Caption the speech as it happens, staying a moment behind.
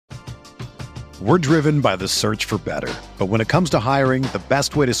We're driven by the search for better. But when it comes to hiring, the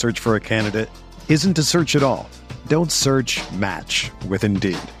best way to search for a candidate isn't to search at all. Don't search, match with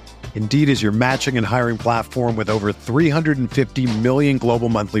Indeed. Indeed is your matching and hiring platform with over 350 million global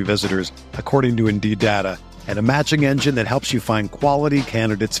monthly visitors, according to Indeed data, and a matching engine that helps you find quality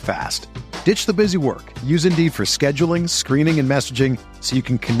candidates fast. Ditch the busy work. Use Indeed for scheduling, screening, and messaging so you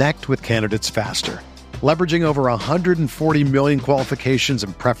can connect with candidates faster. Leveraging over 140 million qualifications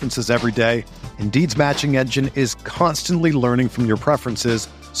and preferences every day, Indeed's matching engine is constantly learning from your preferences,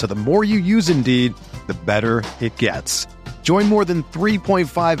 so the more you use Indeed, the better it gets. Join more than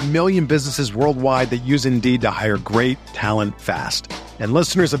 3.5 million businesses worldwide that use Indeed to hire great talent fast. And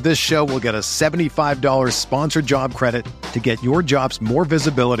listeners of this show will get a $75 sponsored job credit to get your jobs more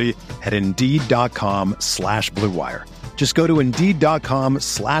visibility at Indeed.com/Blue Wire. Just go to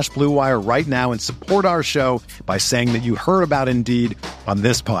Indeed.com/Blue Wire right now and support our show by saying that you heard about Indeed on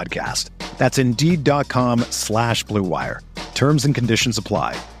this podcast. That's Indeed.com/Blue Wire. Terms and conditions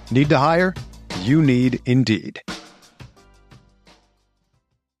apply. Need to hire? You need Indeed.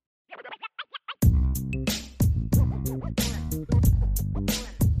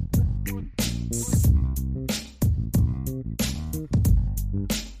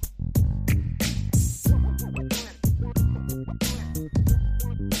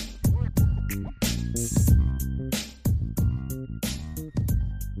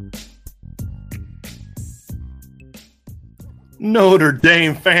 Notre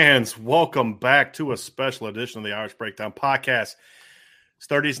Dame fans, welcome back to a special edition of the Irish Breakdown Podcast. It's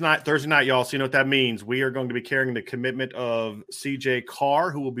Thursday night, y'all. So you know what that means. We are going to be carrying the commitment of CJ Carr,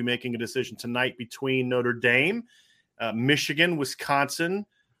 who will be making a decision tonight between Notre Dame, Michigan, Wisconsin,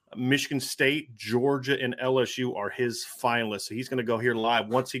 Michigan State, Georgia, and LSU are his finalists. So he's going to go here live.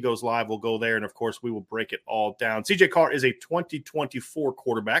 Once he goes live, we'll go there, and of course, we will break it all down. CJ Carr is a 2024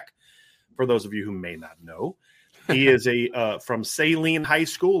 quarterback, for those of you who may not know. He is from Saline High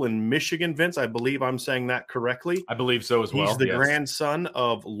School in Michigan, Vince. I believe I'm saying that correctly. I believe so as well. He's the grandson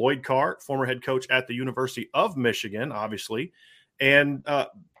of Lloyd Carr, former head coach at the University of Michigan, obviously, and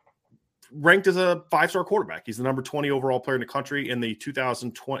ranked as a five-star quarterback. He's the number 20 overall player in the country in the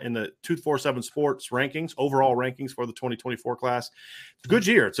 2020 in the 247 Sports rankings, overall rankings for the 2024 class. It's a good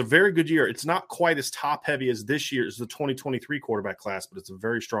year. It's a very good year. It's not quite as top-heavy as this year's the 2023 quarterback class, but it's a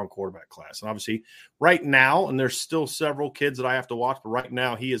very strong quarterback class. And obviously, right now, and there's still several kids that I have to watch, but right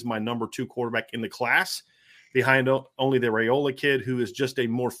now he is my number 2 quarterback in the class, behind only the Raiola kid, who is just a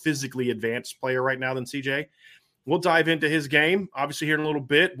more physically advanced player right now than CJ. We'll dive into his game, obviously, here in a little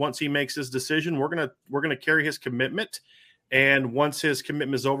bit. Once he makes his decision, we're gonna carry his commitment, and once his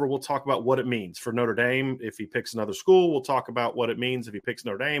commitment is over, we'll talk about what it means for Notre Dame. If he picks another school, we'll talk about what it means if he picks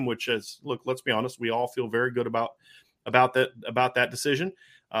Notre Dame. Which is, look, let's be honest, we all feel very good about that decision.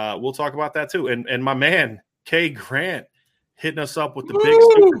 We'll talk about that too. And my man Kay Grant hitting us up with the big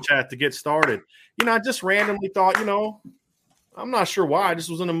super chat to get started. I just randomly thought, I'm not sure why. I just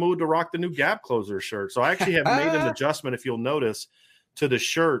was in a mood to rock the new Gap Closer shirt. So I actually have made an adjustment, if you'll notice, to the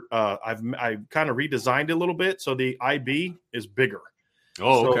shirt. I kind of redesigned it a little bit, so the IB is bigger.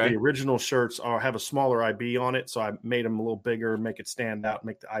 Oh, okay. So the original shirts have a smaller IB on it, so I made them a little bigger, make it stand out,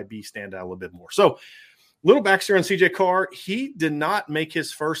 make the IB stand out a little bit more. So little backstory on CJ Carr. He did not make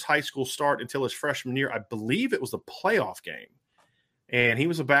his first high school start until his freshman year. I believe it was the playoff game. And he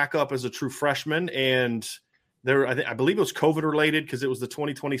was a backup as a true freshman, and I believe it was COVID related because it was the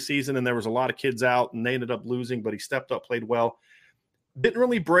 2020 season and there was a lot of kids out and they ended up losing, but he stepped up, played well. Didn't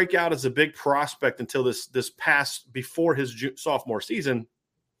really break out as a big prospect until this past, before his sophomore season.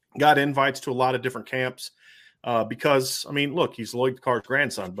 Got invites to a lot of different camps because, look, he's Lloyd Carr's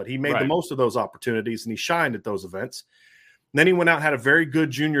grandson, but he made the most of those opportunities and he shined at those events. And then he went out and had a very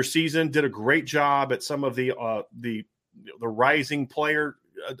good junior season, did a great job at some of the rising player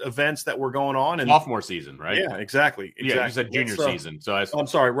events that were going on, and sophomore season, right? Yeah, exactly. Yeah, you said junior season. So I'm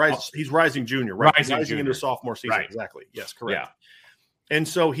sorry, he's rising junior, right? Rising into sophomore season, right. Exactly. Yes, correct. Yeah. And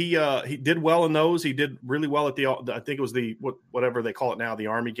so he did well in those. He did really well at I think it was whatever they call it now, the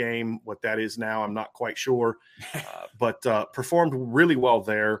Army game. What that is now, I'm not quite sure, but performed really well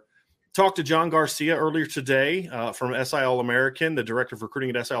there. Talked to John Garcia earlier today from SI All-American, the director of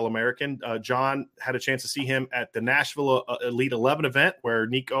recruiting at SI All-American. John had a chance to see him at the Nashville Elite 11 event where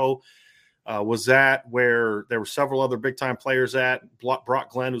Nico was at, where there were several other big-time players at.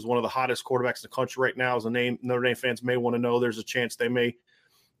 Brock Glenn, who's one of the hottest quarterbacks in the country right now, is a name Notre Dame fans may want to know. There's a chance they may,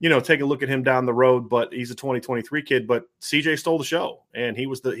 take a look at him down the road, but he's a 2023 kid. But CJ stole the show, and he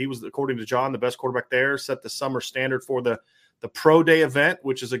was, according to John, the best quarterback there, set the summer standard for the Pro Day event,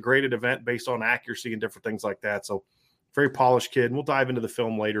 which is a graded event based on accuracy and different things like that. So very polished kid. And we'll dive into the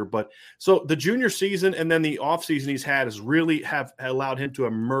film later. But so the junior season and then the offseason he's had has really have allowed him to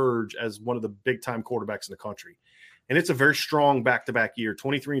emerge as one of the big-time quarterbacks in the country. And it's a very strong back-to-back year.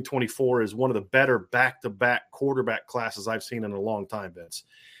 23 and 24 is one of the better back-to-back quarterback classes I've seen in a long time, Vince.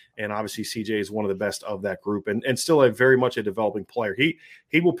 And obviously CJ is one of the best of that group and still a very much a developing player.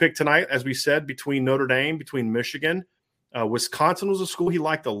 He will pick tonight, as we said, between Notre Dame, between Michigan. Wisconsin was a school he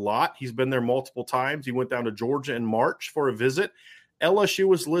liked a lot. He's been there multiple times. He went down to Georgia in March for a visit. LSU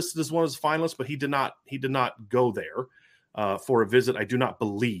was listed as one of his finalists, but he did not go there for a visit, I do not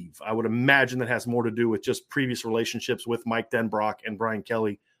believe. I would imagine that has more to do with just previous relationships with Mike Denbrock and Brian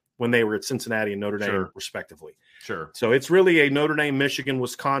Kelly when they were at Cincinnati and Notre Dame, respectively. Sure. So it's really a Notre Dame, Michigan,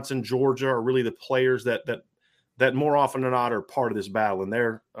 Wisconsin, Georgia are really the players that more often than not are part of this battle. And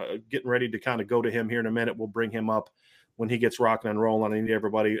they're getting ready to kind of go to him here in a minute. We'll bring him up when he gets rocking and rolling. I need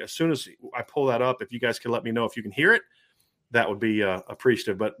everybody, as soon as I pull that up, if you guys can let me know if you can hear it, that would be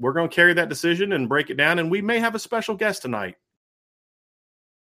appreciative. But we're going to carry that decision and break it down, and we may have a special guest tonight.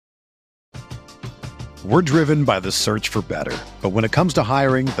 We're driven by the search for better. But when it comes to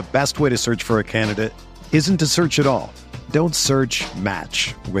hiring, the best way to search for a candidate isn't to search at all. Don't search,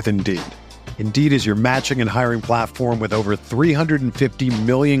 match with Indeed. Indeed is your matching and hiring platform with over 350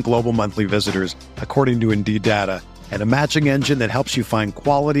 million global monthly visitors, according to Indeed data, and a matching engine that helps you find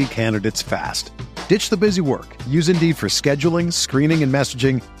quality candidates fast. Ditch the busy work. Use Indeed for scheduling, screening, and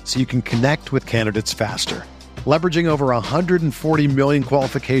messaging so you can connect with candidates faster. Leveraging over 140 million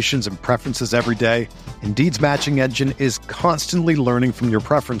qualifications and preferences every day, Indeed's matching engine is constantly learning from your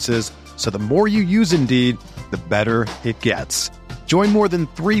preferences, so the more you use Indeed, the better it gets. Join more than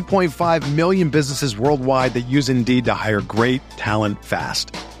 3.5 million businesses worldwide that use Indeed to hire great talent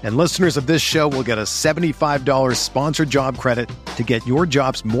fast. And listeners of this show will get a $75 sponsored job credit to get your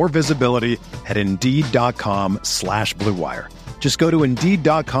jobs more visibility at Indeed.com/Blue Wire. Just go to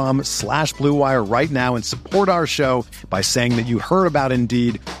Indeed.com/Blue Wire right now and support our show by saying that you heard about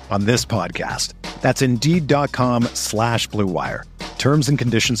Indeed on this podcast. That's Indeed.com/Blue Wire. Terms and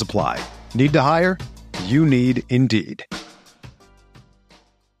conditions apply. Need to hire? You need Indeed.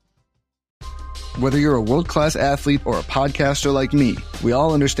 Whether you're a world-class athlete or a podcaster like me, we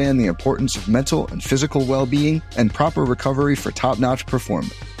all understand the importance of mental and physical well-being and proper recovery for top-notch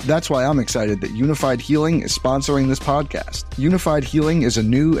performance. That's why I'm excited that Unified Healing is sponsoring this podcast. Unified Healing is a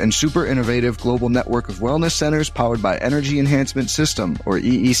new and super innovative global network of wellness centers powered by Energy Enhancement System, or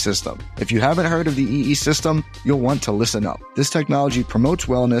EE System. If you haven't heard of the EE System, you'll want to listen up. This technology promotes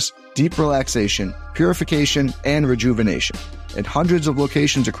wellness, deep relaxation, purification, and rejuvenation. At hundreds of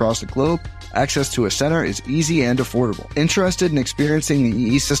locations across the globe, access to a center is easy and affordable. Interested in experiencing the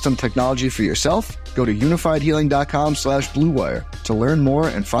EE System technology for yourself? Go to unifiedhealing.com/Blue Wire to learn more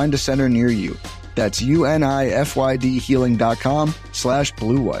and find a center near you. That's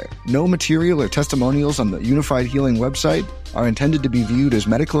UNIFYDhealing.com/Blue Wire. No material or testimonials on the Unified Healing website are intended to be viewed as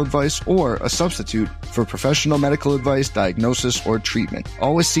medical advice or a substitute for professional medical advice, diagnosis, or treatment.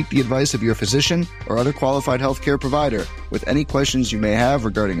 Always seek the advice of your physician or other qualified healthcare provider with any questions you may have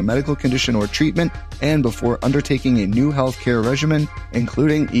regarding a medical condition or treatment and before undertaking a new healthcare regimen,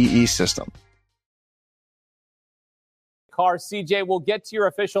 including EE System. Carr, CJ, we'll get to your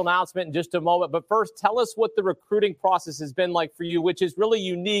official announcement in just a moment. But first, tell us what the recruiting process has been like for you, which is really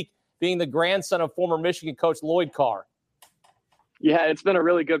unique, being the grandson of former Michigan coach Lloyd Carr. Yeah, it's been a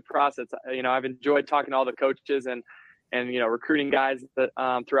really good process. I've enjoyed talking to all the coaches and recruiting guys that,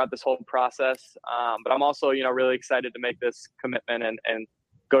 throughout this whole process. But I'm also, really excited to make this commitment and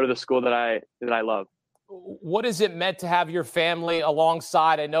go to the school that I love. What has it meant to have your family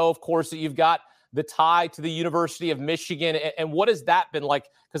alongside? I know, of course, that you've got the tie to the University of Michigan. And what has that been like?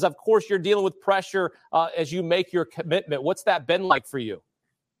 Because, of course, you're dealing with pressure as you make your commitment. What's that been like for you?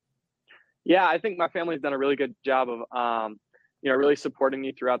 Yeah, I think my family's done a really good job of, really supporting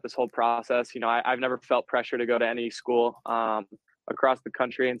me throughout this whole process. I've never felt pressure to go to any school across the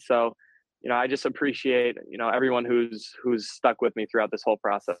country. And so, I just appreciate, everyone who's stuck with me throughout this whole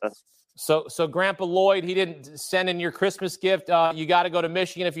process. So Grandpa Lloyd, he didn't send in your Christmas gift. You got to go to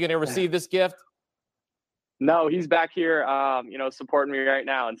Michigan if you're going to receive this gift. No, he's back here, supporting me right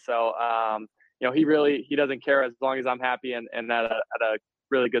now. And so, he doesn't care as long as I'm happy and at a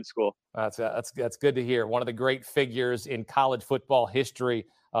really good school. That's good to hear. One of the great figures in college football history,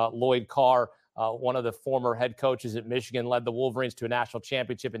 Lloyd Carr, one of the former head coaches at Michigan, led the Wolverines to a national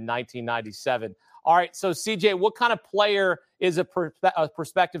championship in 1997. All right, so CJ, what kind of player is a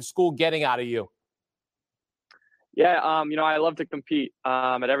prospective school getting out of you? Yeah, I love to compete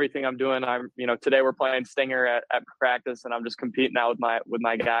at everything I'm doing. Today we're playing Stinger at practice, and I'm just competing out with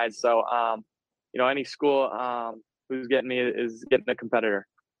my guys. So, any school who's getting me is getting a competitor.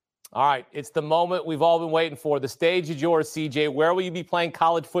 All right, it's the moment we've all been waiting for. The stage is yours, CJ. Where will you be playing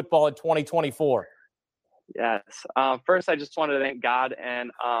college football in 2024? Yes. First, I just wanted to thank God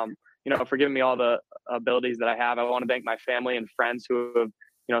and, for giving me all the abilities that I have. I want to thank my family and friends who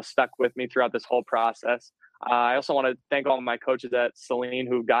have, stuck with me throughout this whole process. I also want to thank all of my coaches at Saline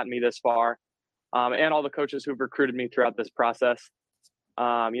who've gotten me this far, and all the coaches who've recruited me throughout this process.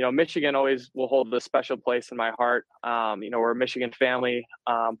 Michigan always will hold a special place in my heart. We're a Michigan family.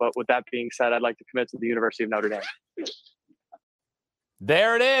 But with that being said, I'd like to commit to the University of Notre Dame.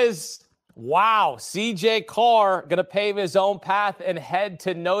 There it is. Wow. CJ Carr going to pave his own path and head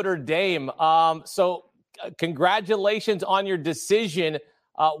to Notre Dame. So congratulations on your decision.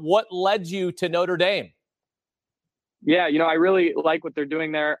 What led you to Notre Dame? Yeah, I really like what they're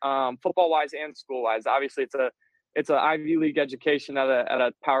doing there, football-wise and school-wise. Obviously, it's an Ivy League education at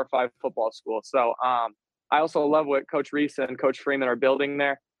a Power 5 football school. So I also love what Coach Reese and Coach Freeman are building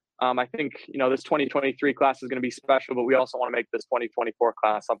there. I think, this 2023 class is going to be special, but we also want to make this 2024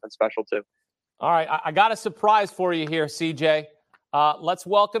 class something special too. All right. I got a surprise for you here, CJ. Let's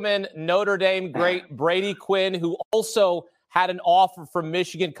welcome in Notre Dame great Brady Quinn, who also had an offer from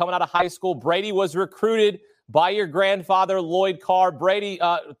Michigan coming out of high school. Brady was recruited by your grandfather, Lloyd Carr. Brady,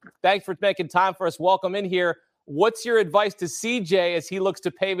 thanks for making time for us. Welcome in here. What's your advice to CJ as he looks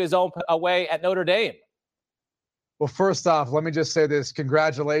to pave his own way at Notre Dame? Well, first off, let me just say this.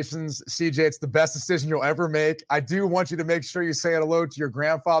 Congratulations, CJ. It's the best decision you'll ever make. I do want you to make sure you say hello to your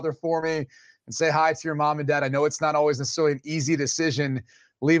grandfather for me and say hi to your mom and dad. I know it's not always necessarily an easy decision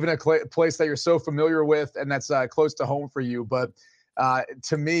leaving a place that you're so familiar with and that's close to home for you. But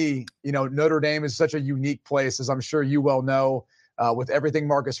to me, Notre Dame is such a unique place, as I'm sure you well know, with everything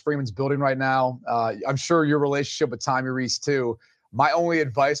Marcus Freeman's building right now. I'm sure your relationship with Tommy Reese too. My only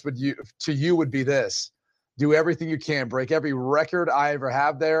advice to you would be this. Do everything you can. Break every record I ever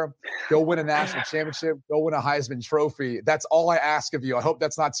have there. Go win a national championship. Go win a Heisman Trophy. That's all I ask of you. I hope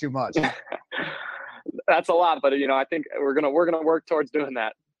that's not too much. That's a lot, but I think we're gonna work towards doing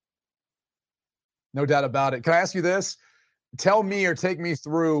that. No doubt about it. Can I ask you this? Tell me or take me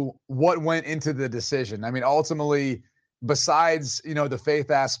through what went into the decision. I mean, ultimately, besides the faith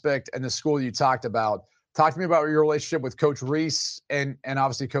aspect and the school you talked about, talk to me about your relationship with Coach Reese and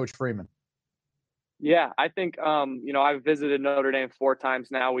obviously Coach Freeman. Yeah, I think, I've visited Notre Dame 4 times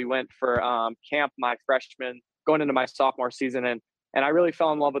now. We went for camp my freshman, going into my sophomore season, and I really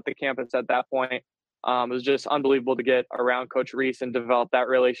fell in love with the campus at that point. It was just unbelievable to get around Coach Reese and develop that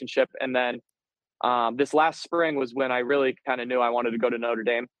relationship. And then this last spring was when I really kind of knew I wanted to go to Notre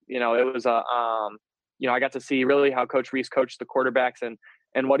Dame. It was I got to see really how Coach Reese coached the quarterbacks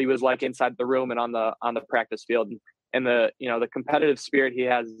and what he was like inside the room and on the practice field. And the competitive spirit he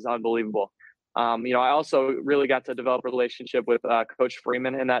has is unbelievable. I also really got to develop a relationship with Coach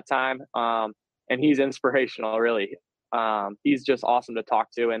Freeman in that time. And he's inspirational, really. He's just awesome to talk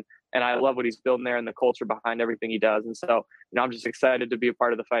to. And I love what he's building there and the culture behind everything he does. And so, I'm just excited to be a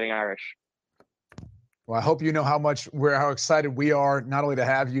part of the Fighting Irish. Well, I hope you know how excited we are not only to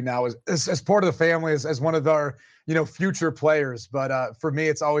have you now as part of the family, as one of our, future players. But for me,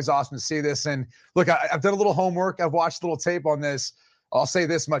 it's always awesome to see this. And look, I've done a little homework. I've watched a little tape on this. I'll say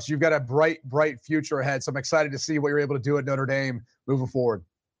this much. You've got a bright, bright future ahead. So I'm excited to see what you're able to do at Notre Dame moving forward.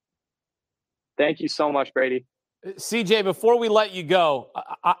 Thank you so much, Brady. CJ, before we let you go,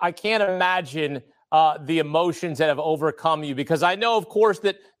 I can't imagine the emotions that have overcome you, because I know, of course,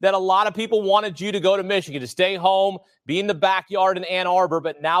 that a lot of people wanted you to go to Michigan, to stay home, be in the backyard in Ann Arbor,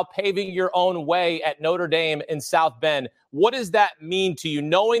 but now paving your own way at Notre Dame in South Bend. What does that mean to you,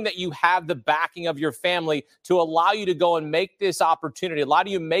 knowing that you have the backing of your family to allow you to go and make this opportunity, allow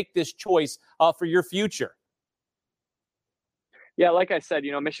you to make this choice for your future? Yeah, like I said,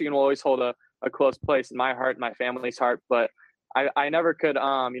 Michigan will always hold a close place in my heart and my family's heart, but I never could,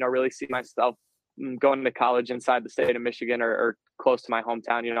 really see myself going to college inside the state of Michigan or close to my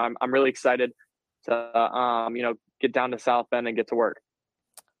hometown. I'm really excited to, get down to South Bend and get to work.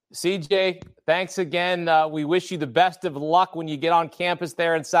 CJ, thanks again. We wish you the best of luck when you get on campus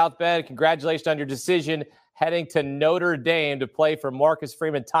there in South Bend. Congratulations on your decision heading to Notre Dame to play for Marcus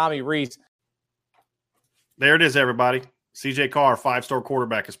Freeman, Tommy Reese. There it is, everybody. CJ Carr, 5-star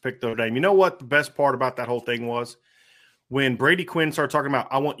quarterback, has picked Notre Dame. You know what the best part about that whole thing was? When Brady Quinn started talking about,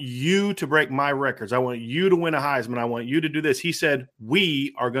 I want you to break my records. I want you to win a Heisman. I want you to do this. He said,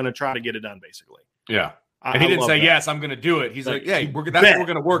 we are going to try to get it done, basically. Yeah. And he didn't say, yes, I'm going to do it. He's like, yeah, that's what we're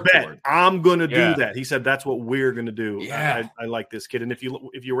going to work toward. I'm going to do that. He said, that's what we're going to do. Yeah. I like this kid. And if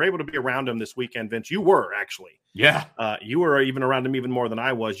you were able to be around him this weekend, Vince, you were actually. Yeah. You were even around him even more than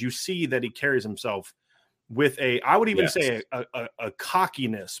I was. You see that he carries himself with I would even say a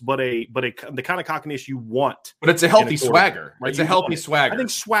cockiness, but the kind of cockiness you want. But it's a healthy swagger. Right? It's a healthy swagger. I think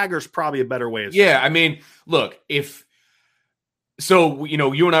swagger's probably a better way of saying it. I mean, look, so,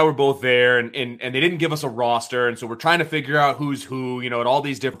 you and I were both there and they didn't give us a roster. And so we're trying to figure out who's who, at all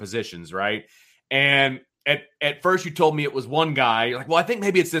these different positions. Right. And at first you told me it was one guy. You're like, well, I think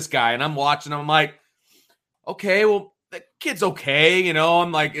maybe it's this guy. And I'm watching, I'm like, okay, well, the kid's okay.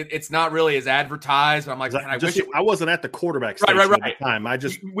 I'm like, it's not really as advertised. But I'm like, man, I wasn't at the quarterback station at the time.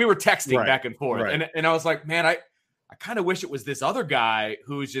 We were texting back and forth. Right. And I was like, man, I kind of wish it was this other guy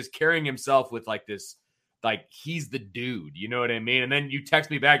who's just carrying himself with like this, like he's the dude, you know what I mean? And then you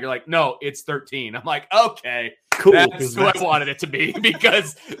text me back, you're like, no, it's 13. I'm like, okay, cool. That's who I wanted it to be,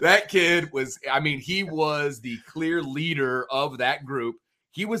 because that kid was, he was the clear leader of that group.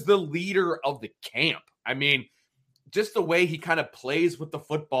 He was the leader of the camp. Just the way he kind of plays with the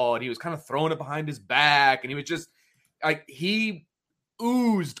football, and he was kind of throwing it behind his back, and he was just like, he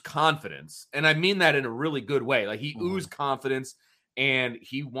oozed confidence. And I mean that in a really good way. Like he oozed confidence. And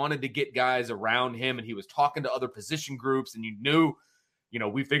he wanted to get guys around him, and he was talking to other position groups, and you knew,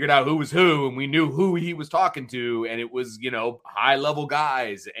 we figured out who was who, and we knew who he was talking to, and it was, high level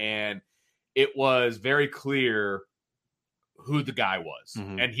guys, and it was very clear who the guy was,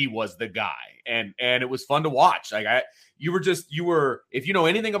 and he was the guy, and it was fun to watch. Like you were, if you know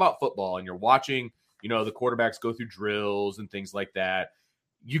anything about football and you're watching, the quarterbacks go through drills and things like that,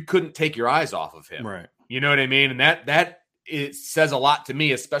 you couldn't take your eyes off of him. Right. You know what I mean? And that it says a lot to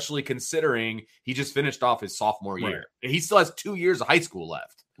me, especially considering he just finished off his sophomore year. He still has 2 years of high school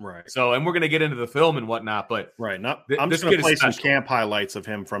left. Right. So, and we're going to get into the film and whatnot, but I'm just going to play some camp highlights of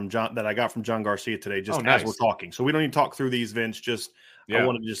him from John that I got from John Garcia today, just as we're talking. So we don't even talk through these, Vince. I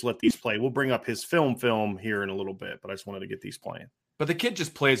wanted to just let these play. We'll bring up his film here in a little bit, but I just wanted to get these playing. But the kid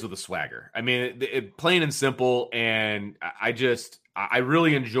just plays with a swagger. Plain and simple. And I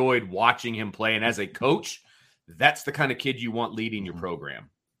really enjoyed watching him play. And as a coach, that's the kind of kid you want leading your program,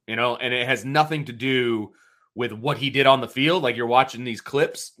 and it has nothing to do with what he did on the field. Like you're watching these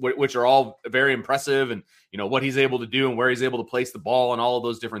clips, which are all very impressive, and what he's able to do and where he's able to place the ball and all of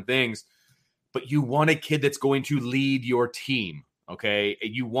those different things. But you want a kid that's going to lead your team. Okay.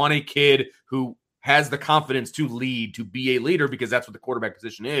 You want a kid who has the confidence to lead, to be a leader, because that's what the quarterback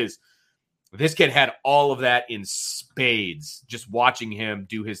position is. This kid had all of that in spades, just watching him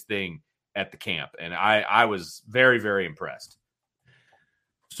do his thing at the camp. And I was very, very impressed.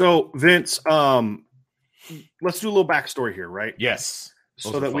 So Vince, let's do a little backstory here, right? Yes.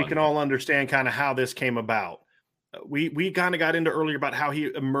 So that we can all understand kind of how this came about. We kind of got into earlier about how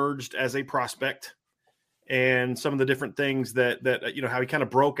he emerged as a prospect and some of the different things that how he kind of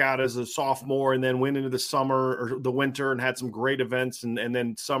broke out as a sophomore and then went into the summer or the winter and had some great events. And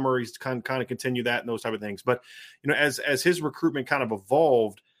then summer, he's kind of continued that and those type of things. But, as his recruitment kind of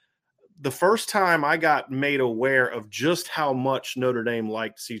evolved, the first time I got made aware of just how much Notre Dame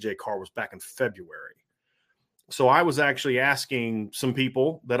liked CJ Carr was back in February. So I was actually asking some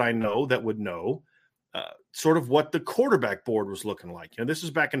people that I know that would know sort of what the quarterback board was looking like. This is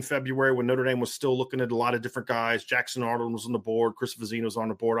back in February when Notre Dame was still looking at a lot of different guys. Jackson Arnold was on the board. Chris Vazino was on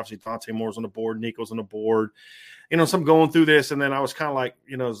the board. Obviously, Dante Moore was on the board. Nico's on the board. So I'm going through this, and then I was kind of like,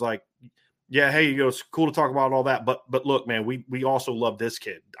 it's like, yeah, hey, it's cool to talk about all that, but look, man, we also love this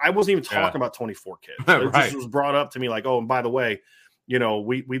kid. I wasn't even talking about 24 kids. It just was brought up to me like, oh, and by the way,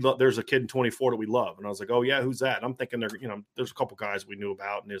 we love. There's a kid in 24 that we love, and I was like, oh yeah, who's that? And I'm thinking there's a couple guys we knew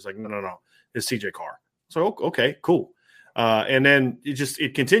about, and it's like, no, it's CJ Carr. So okay, cool. And then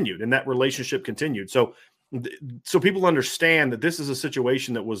it continued, and that relationship continued. So people understand that this is a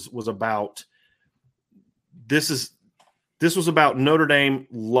situation that was about. This was about Notre Dame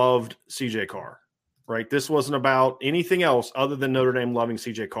loved CJ Carr, right? This wasn't about anything else other than Notre Dame loving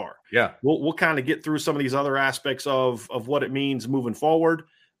CJ Carr. Yeah. We'll kind of get through some of these other aspects of what it means moving forward,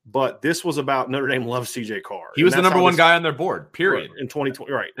 but this was about Notre Dame loves CJ Carr. He was the number one guy on their board, period. In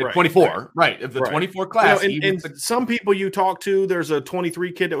 2020, right. 24, right. Of the 24 class. And some people you talk to, there's a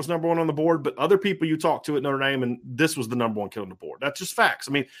 23 kid that was number one on the board, but other people you talk to at Notre Dame, and this was the number one kid on the board. That's just facts.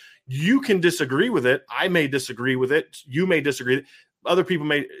 You can disagree with it. I may disagree with it. You may disagree. Other people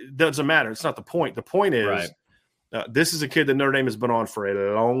may. It doesn't matter. It's not the point. The point is, this is a kid that Notre Dame has been on for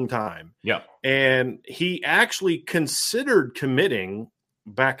a long time. Yeah. And he actually considered committing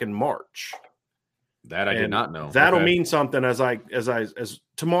back in March. That I did not know. That'll mean something as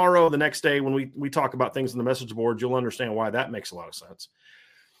tomorrow, the next day, when we talk about things in the message board, you'll understand why that makes a lot of sense.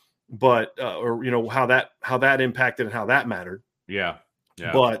 But how that impacted and how that mattered. Yeah.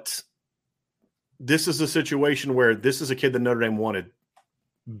 But this is a situation where this is a kid that Notre Dame wanted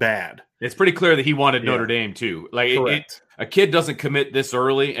bad. It's pretty clear that he wanted Notre Dame too. Like a kid doesn't commit this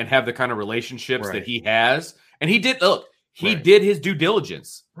early and have the kind of relationships that he has. And he did. Look, he did his due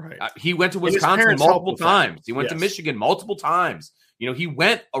diligence. Right. He went to Wisconsin multiple times. He went to Michigan multiple times. You know, he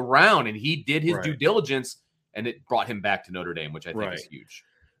went around and he did his due diligence, and it brought him back to Notre Dame, which I think is huge.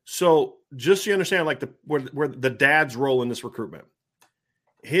 So just so you understand, like where the dad's role in this recruitment.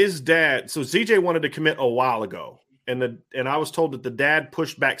 His dad, so CJ wanted to commit a while ago, and I was told that the dad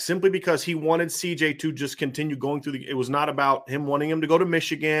pushed back simply because he wanted CJ to just continue going through it was not about him wanting him to go to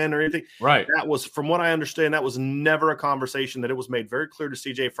Michigan or anything. Right. That was, from what I understand, that was never a conversation. That it was made very clear to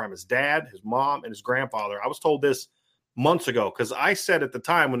CJ from his dad, his mom, and his grandfather. I was told this months ago because I said at the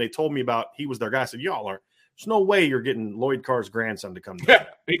time when they told me about he was their guy, I said, y'all are. There's no way you're getting Lloyd Carr's grandson to come down. Yeah,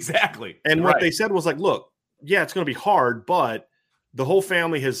 exactly. And what they said was like, look, yeah, it's going to be hard, but the whole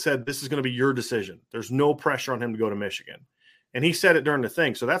family has said this is going to be your decision. There's no pressure on him to go to Michigan. And he said it during the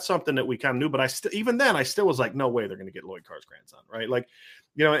thing. So that's something that we kind of knew. But even then, I still was like, no way they're going to get Lloyd Carr's grandson, right? Like,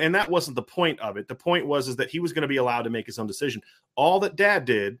 you know, and that wasn't the point of it. The point was that he was going to be allowed to make his own decision. All that dad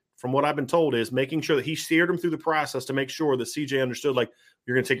did, from what I've been told, is making sure that he steered him through the process to make sure that CJ understood, like,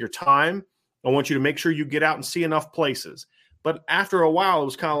 you're going to take your time. I want you to make sure you get out and see enough places. But after a while, it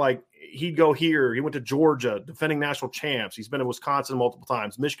was kind of like he'd go here. He went to Georgia, defending national champs. He's been in Wisconsin multiple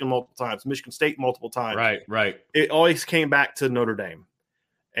times, Michigan multiple times, Michigan State multiple times. Right. It always came back to Notre Dame.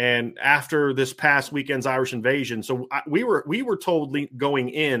 And after this past weekend's Irish invasion, so we were told going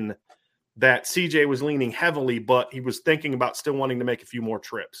in that CJ was leaning heavily, but he was thinking about still wanting to make a few more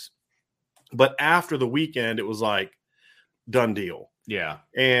trips. But after the weekend, it was like done deal. Yeah.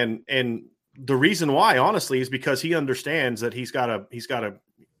 And the reason why, honestly, is because he understands that he's got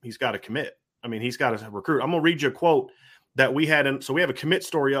to commit. I mean, he's got to recruit. I'm going to read you a quote that we had. So we have a commit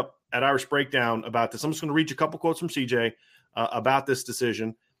story up at Irish Breakdown about this. I'm just going to read you a couple quotes from CJ about this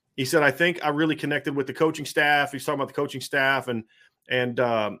decision. He said, I think I really connected with the coaching staff. He's talking about the coaching staff and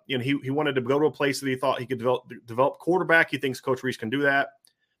you know, he wanted to go to a place that he thought he could develop quarterback. He thinks Coach Reese can do that.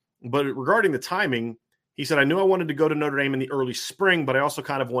 But regarding the timing, he said, I knew I wanted to go to Notre Dame in the early spring, but I also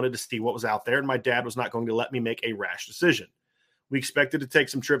kind of wanted to see what was out there, and my dad was not going to let me make a rash decision. We expected to take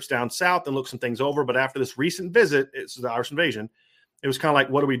some trips down south and look some things over, but after this recent visit, it's the Irish invasion, it was kind of like,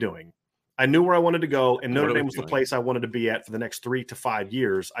 what are we doing? I knew where I wanted to go, and Notre Dame was the place I wanted to be at for the next 3 to 5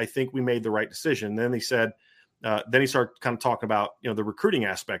 years. I think we made the right decision. Then he said, then he started kind of talking about, you know, the recruiting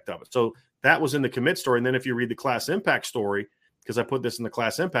aspect of it. So that was in the commit story. And then if you read the class impact story, because I put this in the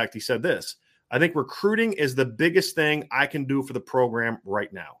class impact, he said this: I think recruiting is the biggest thing I can do for the program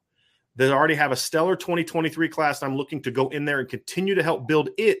right now. They already have a stellar 2023 class. I'm looking to go in there and continue to help build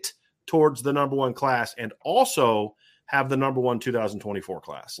it towards the number one class and also have the number one 2024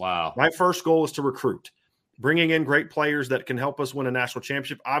 class. Wow. My first goal is to recruit, bringing in great players that can help us win a national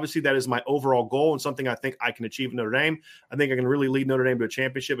championship. Obviously, that is my overall goal and something I think I can achieve in Notre Dame. I think I can really lead Notre Dame to a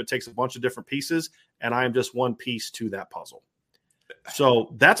championship. It takes a bunch of different pieces, and I am just one piece to that puzzle.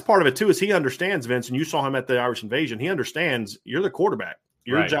 So that's part of it too, is he understands, Vince, and you saw him at the Irish invasion. He understands you're the quarterback.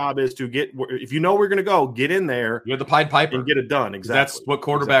 Your job is to get, if you know where we're going to go, get in there. You're the Pied Piper and get it done. Exactly. That's what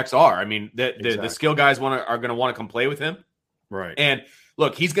quarterbacks are. I mean, the skill guys are going to want to come play with him. Right. And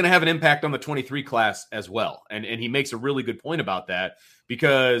look, he's going to have an impact on the 23 class as well. And he makes a really good point about that,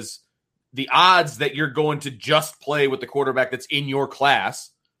 because the odds that you're going to just play with the quarterback that's in your class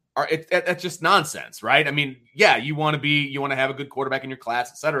that's just nonsense, right? I mean, yeah, you want to have a good quarterback in your class,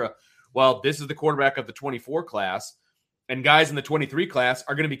 et cetera. Well, this is the quarterback of the 24 class, and guys in the 23 class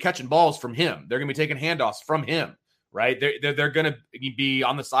are going to be catching balls from him. They're going to be taking handoffs from him, right? They're going to be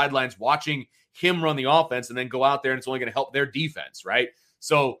on the sidelines watching him run the offense and then go out there, and it's only going to help their defense, right?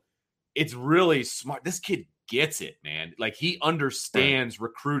 So it's really smart. This kid gets it, man. Like, he understands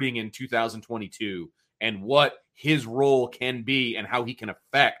recruiting in 2022 and what his role can be and how he can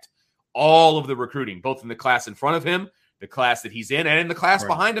affect all of the recruiting, both in the class in front of him, the class that he's in, and in the class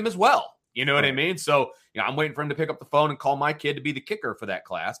behind him as well. You know what I mean? So, you know, I'm waiting for him to pick up the phone and call my kid to be the kicker for that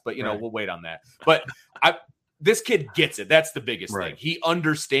class, but, you know, we'll wait on that. But this kid gets it. That's the biggest thing. He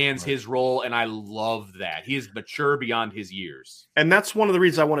understands his role, and I love that. He is mature beyond his years. And that's one of the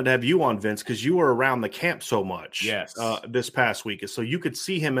reasons I wanted to have you on, Vince, because you were around the camp so much this past week. So you could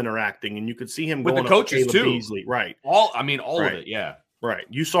see him interacting, and you could see him with going the coaches up to Caleb Beasley. Right. All of it, yeah. Right.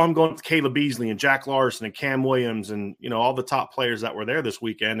 You saw him going to Caleb Beasley and Jack Larson and Cam Williams and, you know, all the top players that were there this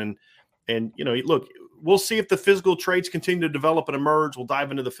weekend. And you know, look, we'll see if the physical traits continue to develop and emerge. We'll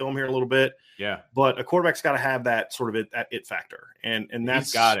dive into the film here a little bit. Yeah. But a quarterback's got to have that sort of it factor. And that's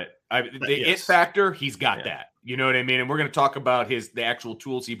he's got it. The it factor, he's got that. You know what I mean? And we're going to talk about the actual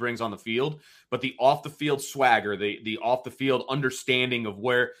tools he brings on the field, but the off the field swagger, the off the field understanding of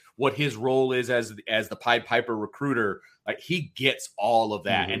what his role is as the Pied Piper recruiter, like he gets all of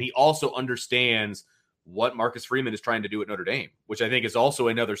that. And he also understands what Marcus Freeman is trying to do at Notre Dame, which I think is also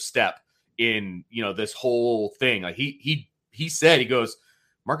another step in, this whole thing. Like he said, he goes,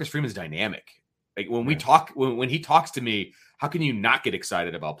 Marcus Freeman's dynamic. Like when we talk, when he talks to me, how can you not get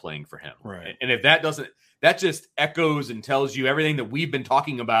excited about playing for him? Right. And if that just echoes and tells you everything that we've been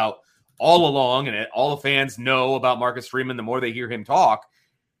talking about all along, and all the fans know about Marcus Freeman, the more they hear him talk,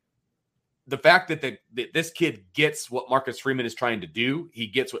 the fact that this kid gets what Marcus Freeman is trying to do, he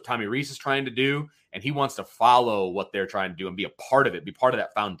gets what Tommy Rees is trying to do, and he wants to follow what they're trying to do and be a part of it, be part of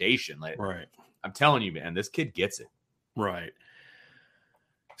that foundation. Like, right. I'm telling you, man, this kid gets it. Right.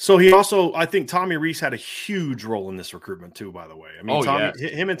 So he also, I think Tommy Rees had a huge role in this recruitment too, by the way. I mean,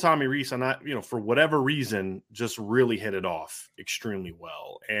 him and Tommy Rees are not, for whatever reason, just really hit it off extremely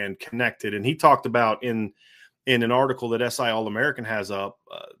well and connected. And he talked about in an article that SI All-American has up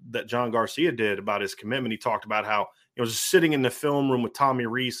that John Garcia did about his commitment. He talked about how, just sitting in the film room with Tommy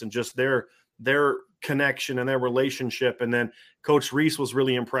Rees and just their connection and their relationship. And then Coach Rees was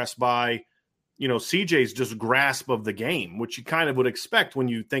really impressed by, CJ's just grasp of the game, which you kind of would expect when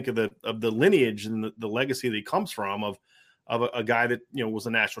you think of the lineage and the legacy that he comes from of a guy that, was a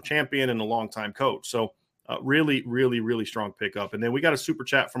national champion and a longtime coach. So really, really, really strong pickup. And then we got a super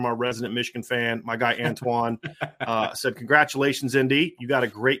chat from our resident Michigan fan. My guy, Antoine, said, congratulations, Indy. You got a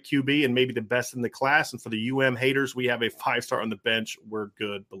great QB and maybe the best in the class. And for the UM haters, we have a 5-star on the bench. We're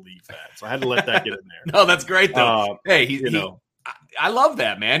good. Believe that. So I had to let that get in there. No, that's great though. Hey, I love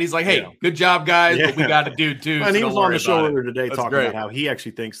that, man. He's like, hey, good job, guys, but we got to do too. And so he was on the show earlier today That's talking great. about how he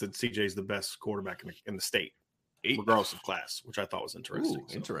actually thinks that CJ is the best quarterback in the state, regardless of class, which I thought was interesting.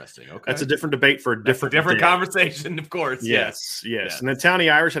 Ooh, interesting. Okay. That's a different debate for a different conversation, of course. Yes. And then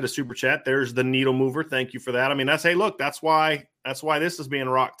Townie Irish had a super chat. There's the needle mover. Thank you for that. I mean, that's why this is being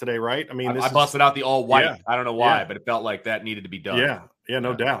rocked today, right? I mean, I busted out the all white. Yeah. I don't know why, but it felt like that needed to be done. Yeah,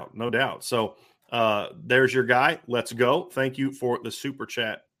 no doubt. So there's your guy. Let's go. Thank you for the super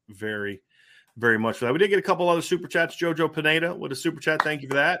chat very, very much for that. We did get a couple other super chats. Jojo Pineda with a super chat. Thank you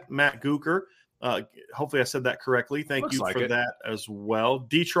for that. Matt Gooker. Hopefully I said that correctly. Thank you for that as well.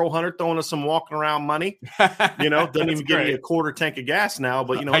 D-Troll Hunter throwing us some walking around money. Doesn't even give me a quarter tank of gas now,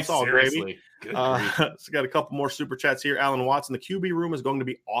 but it's all gravy. So got a couple more super chats here. Alan Watson, the QB room is going to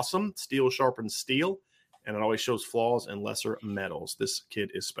be awesome. Steel sharpens steel, and it always shows flaws and lesser metals. This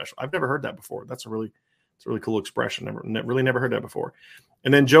kid is special. I've never heard that before. It's a really cool expression. Never heard that before.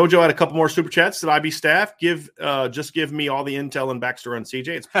 And then JoJo had a couple more super chats. Said IB staff, just give me all the intel and backstory on CJ.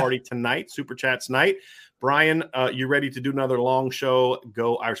 It's party tonight, super chats night. Brian, you ready to do another long show?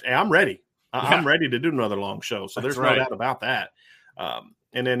 Go Irish. Hey, I'm ready. I'm ready to do another long show. So there's no doubt about that.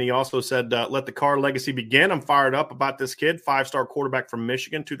 And then he also said, let the Carr legacy begin. I'm fired up about this kid, 5-star quarterback from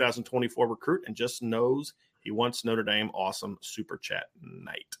Michigan, 2024 recruit, and just knows he wants Notre Dame. Awesome super chat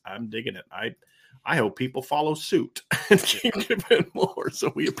night. I'm digging it. I hope people follow suit and keep giving more.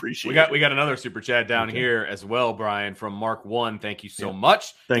 So we appreciate it. We got another super chat down here as well, Brian, from Mark 1. Thank you so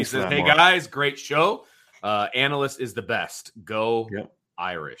much. Thanks. He says, hey, guys, great show. Analyst is the best. Go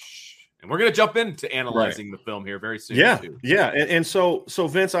Irish. And we're going to jump into analyzing the film here very soon. Too. Yeah. And so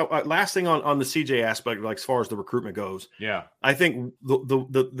Vince, last thing on the CJ aspect, like as far as the recruitment goes. Yeah. I think we're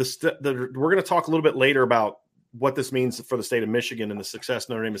going to talk a little bit later about what this means for the state of Michigan and the success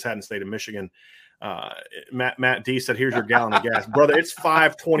Notre Dame has had in the state of Michigan. Matt D said, here's your gallon of gas. Brother, it's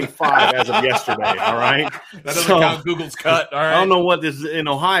 $5.25 as of yesterday, all right? That doesn't count Google's cut, all right? I don't know what this is in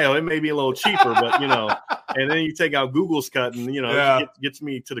Ohio. It may be a little cheaper, but, and then you take out Google's cut and, it gets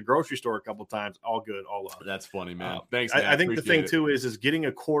me to the grocery store a couple times. All good, all love. That's funny, man. Thanks, man. I think the thing, too, is getting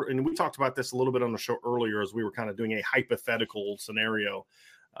a quarter, and we talked about this a little bit on the show earlier as we were kind of doing a hypothetical scenario.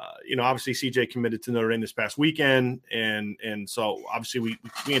 Obviously CJ committed to Notre Dame this past weekend, and so obviously we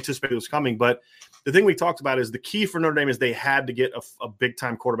anticipated it was coming. But the thing we talked about is the key for Notre Dame is they had to get a big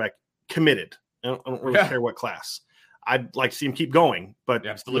time quarterback committed. I don't really care what class. I'd like to see him keep going, but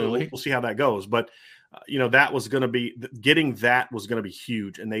absolutely we'll see how that goes. But that was going to be getting that was going to be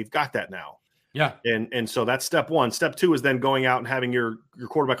huge, and they've got that now. Yeah. And so that's step one. Step two is then going out and having your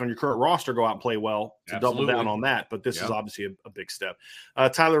quarterback on your current roster go out and play well to double down on that. But this is obviously a big step.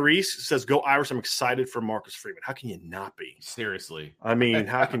 Tyler Reese says, go Irish. I'm excited for Marcus Freeman. How can you not be? Seriously. I mean,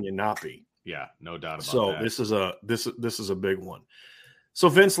 how can you not be? Yeah, no doubt about that. So this is a big one. So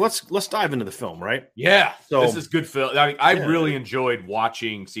Vince, let's dive into the film, right? Yeah. So this is good film. I mean, I really enjoyed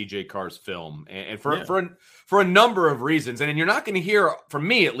watching CJ Carr's film, and for a number of reasons. And you're not going to hear, from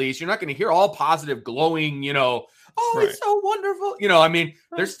me at least, you're not going to hear all positive, glowing, it's so wonderful. I mean,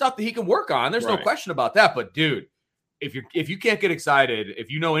 there's stuff that he can work on. There's no question about that. But dude, if you can't get excited, if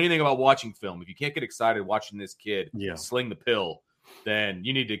you know anything about watching film, if you can't get excited watching this kid sling the pill, then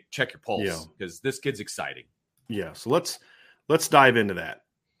you need to check your pulse because this kid's exciting. Yeah. So let's dive into that.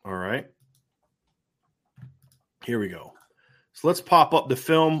 All right. Here we go. So let's pop up the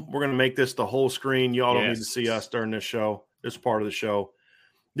film. We're going to make this the whole screen. Y'all don't need to see us during this show, this part of the show.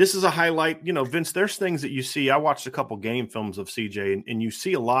 This is a highlight. Vince, there's things that you see. I watched a couple game films of CJ, and you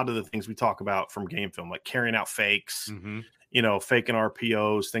see a lot of the things we talk about from game film, like carrying out fakes, faking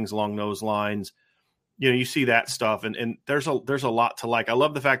RPOs, things along those lines. You see that stuff, and there's a lot to like. I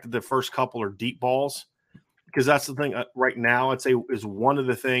love the fact that the first couple are deep balls, because that's the thing right now, I'd say is one of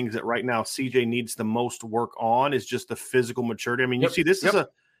the things that right now CJ needs the most work on is just the physical maturity. I mean, you see this is a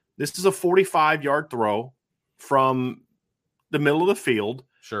 45-yard throw from the middle of the field.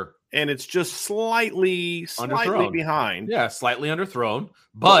 Sure. And it's just slightly behind. Yeah, slightly underthrown.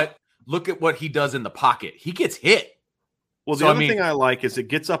 But look at what he does in the pocket. He gets hit. Well, the other thing I like is it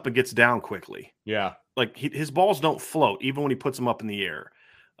gets up and gets down quickly. Yeah. Like his balls don't float, even when he puts them up in the air.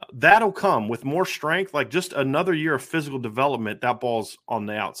 That'll come with more strength, like just another year of physical development. That ball's on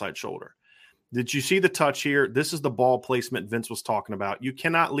the outside shoulder. Did you see the touch here? This is the ball placement Vince was talking about. You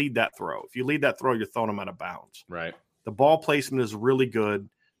cannot lead that throw. If you lead that throw, you're throwing them out of bounds. Right. The ball placement is really good.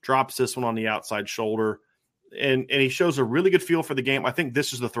 Drops this one on the outside shoulder. And he shows a really good feel for the game. I think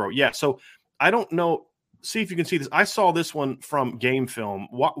this is the throw. Yeah, so I don't know. See if you can see this. I saw this one from game film.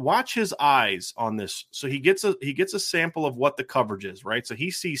 Watch his eyes on this. So he gets a sample of what the coverage is, right? So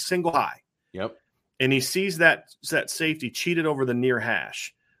he sees single high. Yep. And he sees that safety cheated over the near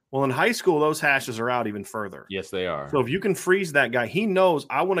hash. Well, in high school, those hashes are out even further. Yes, they are. So if you can freeze that guy, he knows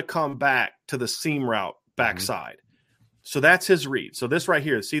I want to come back to the seam route backside. So that's his read. So this right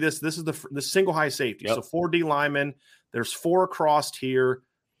here, see this? This is the single high safety. Yep. So 4 D linemen. There's 4 across here,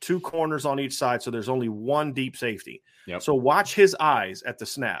 2 corners on each side. So there's only 1 deep safety. Yep. So watch his eyes at the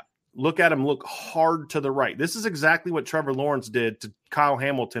snap. Look at him look hard to the right. This is exactly what Trevor Lawrence did to Kyle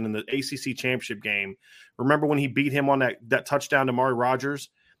Hamilton in the ACC championship game. Remember when he beat him on that touchdown to Amari Rodgers?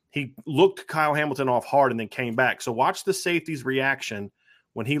 He looked Kyle Hamilton off hard and then came back. So watch the safety's reaction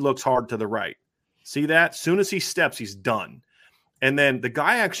when he looks hard to the right. See that? As soon as he steps, he's done. And then the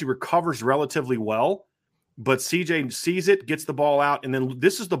guy actually recovers relatively well, but CJ sees it, gets the ball out, and then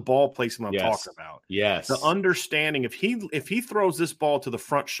this is the ball placement I'm talking about. Yes. The understanding, if he throws this ball to the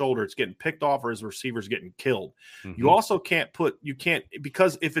front shoulder, it's getting picked off or his receiver's getting killed. You also can't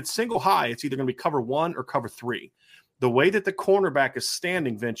because if it's single high, it's either going to be cover 1 or cover 3. The way that the cornerback is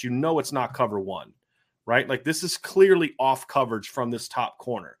standing, Vince, it's not cover 1, right? Like this is clearly off coverage from this top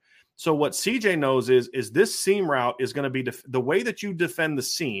corner. So what CJ knows is this seam route is going to be the way that you defend the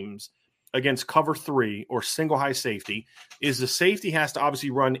seams against cover 3 or single high safety is the safety has to obviously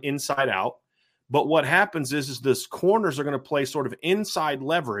run inside out. But what happens is this corners are going to play sort of inside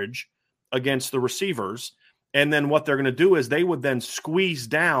leverage against the receivers. And then what they're going to do is they would then squeeze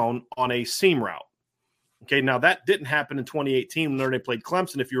down on a seam route. Okay, now that didn't happen in 2018 when they played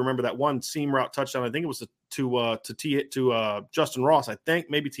Clemson. If you remember that one seam route touchdown, I think it was to Justin Ross, I think,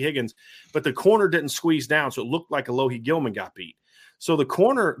 maybe T. Higgins, but the corner didn't squeeze down, so it looked like Alohi Gilman got beat. So the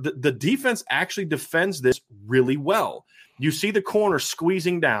corner, the defense actually defends this really well. You see the corner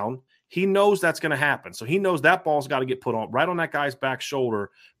squeezing down. He knows that's going to happen. So he knows that ball's got to get put on right on that guy's back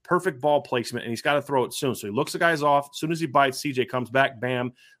shoulder. Perfect ball placement, and he's got to throw it soon. So he looks the guys off. As soon as he bites, CJ comes back,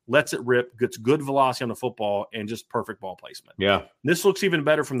 bam, lets it rip, gets good velocity on the football, and just perfect ball placement. Yeah. This looks even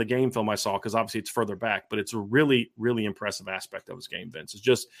better from the game film I saw because obviously it's further back, but it's a really, really impressive aspect of his game, Vince. It's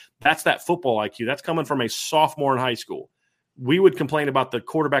just that's that football IQ. That's coming from a sophomore in high school. We would complain about the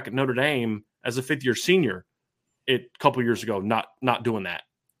quarterback at Notre Dame as a fifth-year senior a couple years ago not doing that.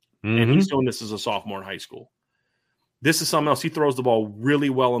 And he's doing this as a sophomore in high school. This is something else. He throws the ball really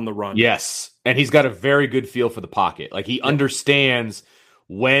well in the run. Yes, and he's got a very good feel for the pocket. Like he understands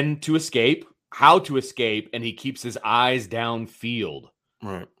when to escape, how to escape, and he keeps his eyes downfield.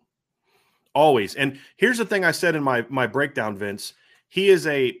 Right. Always. And here's the thing I said in my breakdown, Vince. He is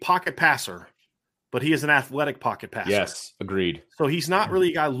a pocket passer, but he is an athletic pocket passer. Yes, agreed. So he's not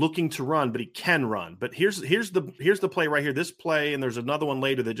really a guy looking to run, but he can run. But here's the play right here. This play, and there's another one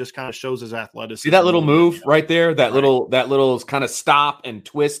later that just kind of shows his athleticism. See that little move right there? That little kind of stop and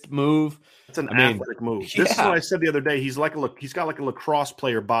twist move. It's an athletic move. Yeah. This is what I said the other day. He's got like a lacrosse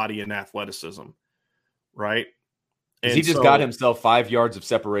player body and athleticism, right? Because he just got himself 5 yards of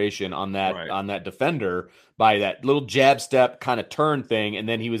separation on that defender by that little jab step kind of turn thing, and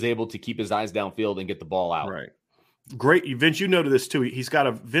then he was able to keep his eyes downfield and get the ball out. Right. Great. Vince, you noted this too.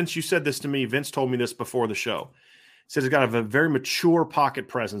 Vince, you said this to me. Vince told me this before the show. He says he's got a very mature pocket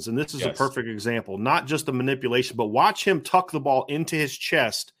presence, and this is a perfect example. Not just the manipulation, but watch him tuck the ball into his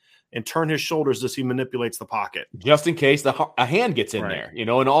chest and turn his shoulders as he manipulates the pocket. Just in case a hand gets in there, an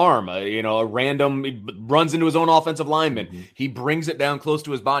arm, a random, he runs into his own offensive lineman. Mm-hmm. He brings it down close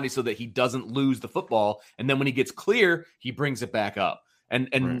to his body so that he doesn't lose the football. And then when he gets clear, he brings it back up.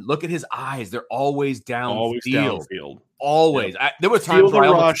 And look at his eyes. They're always downfield. Always. Yep. There were times where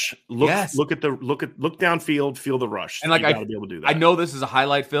rush. Look downfield, feel the rush. And I gotta be able to do that. I know this is a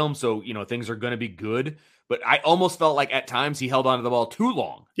highlight film, so things are going to be good. But I almost felt like at times he held onto the ball too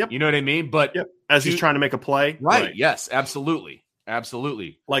long. Yep. You know what I mean? But as he's trying to make a play. Right. Yes, absolutely.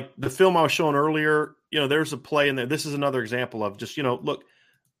 Absolutely. Like the film I was showing earlier, there's a play in there. This is another example of just, look,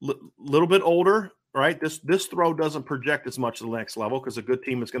 little bit older, right? This throw doesn't project as much to the next level because a good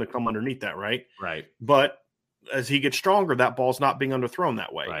team is going to come underneath that, right? Right. But as he gets stronger, that ball's not being underthrown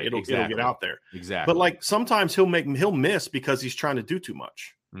that way. Right. It'll get out there. Exactly. But like sometimes he'll miss because he's trying to do too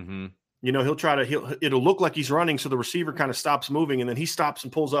much. Mm-hmm. It'll look like he's running, so the receiver kind of stops moving, and then he stops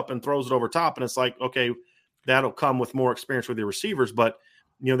and pulls up and throws it over top, and it's like, okay, that'll come with more experience with your receivers, but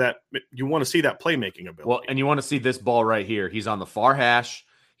that you want to see that playmaking ability. Well, and you want to see this ball right here. He's on the far hash.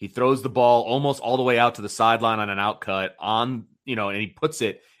 He throws the ball almost all the way out to the sideline on an outcut and he puts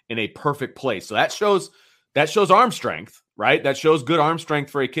it in a perfect place. So that shows arm strength, right? That shows good arm strength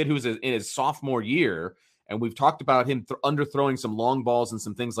for a kid who's in his sophomore year. And we've talked about him underthrowing some long balls and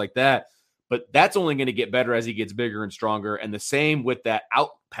some things like that. But that's only going to get better as he gets bigger and stronger. And the same with that out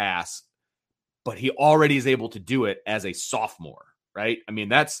pass. But he already is able to do it as a sophomore, right? I mean,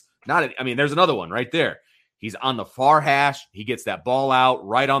 there's another one right there. He's on the far hash. He gets that ball out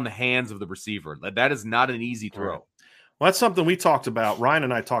right on the hands of the receiver. That is not an easy throw. Well, that's something we talked about. Ryan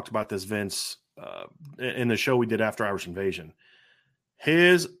and I talked about this, Vince, in the show we did after Irish Invasion.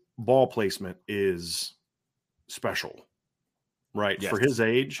 His ball placement is special, right? Yes, for his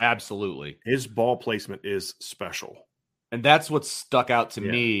age. Absolutely. His ball placement is special. And that's what stuck out to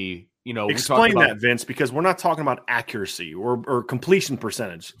me. Explain that, Vince, because we're not talking about accuracy or completion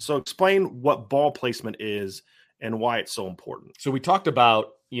percentage. So explain what ball placement is and why it's so important. So we talked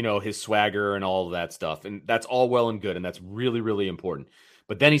about, his swagger and all of that stuff, and that's all well and good, and that's really, really important.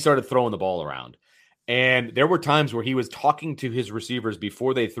 But then he started throwing the ball around. And there were times where he was talking to his receivers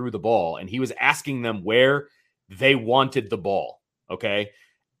before they threw the ball, and he was asking them where they wanted the ball, okay?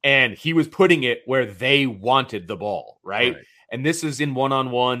 And he was putting it where they wanted the ball, right? And this is in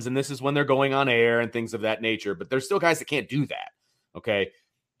one-on-ones, and this is when they're going on air and things of that nature. But there's still guys that can't do that, okay?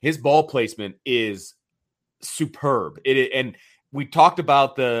 His ball placement is superb. And we talked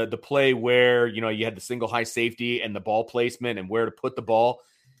about the play where, you had the single high safety and the ball placement and where to put the ball.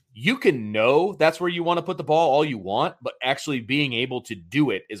 You can know that's where you want to put the ball all you want, but actually being able to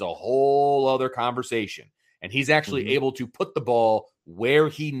do it is a whole other conversation. And he's actually able to put the ball where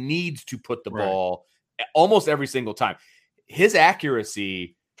he needs to put the ball almost every single time. His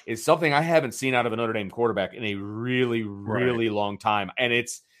accuracy is something I haven't seen out of a Notre Dame quarterback in a really, really long time. And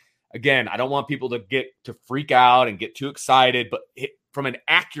it's, again, I don't want people to freak out and get too excited, but from an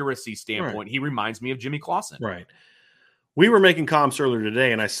accuracy standpoint, he reminds me of Jimmy Clausen. Right. We were making comps earlier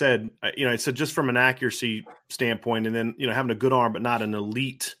today, and I said just from an accuracy standpoint, and then, having a good arm, but not an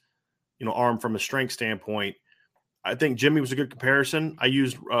elite, arm from a strength standpoint, I think Jimmy was a good comparison. I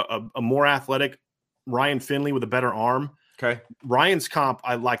used a more athletic Ryan Finley with a better arm. Okay. Ryan's comp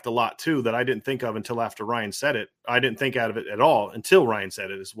I liked a lot too that I didn't think of until after Ryan said it. I didn't think out of it at all until Ryan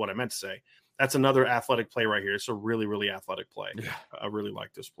said it is what I meant to say. That's another athletic play right here. It's a really, really athletic play. Yeah. I really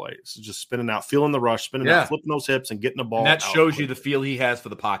like this play. It's just spinning out, feeling the rush, spinning out, flipping those hips and getting the ball. And that shows you the feel he has for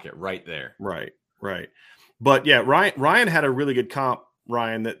the pocket right there. Right. But yeah, Ryan had a really good comp,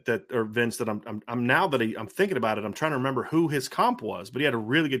 Ryan, or Vince, that I'm now that I'm thinking about it, I'm trying to remember who his comp was, but he had a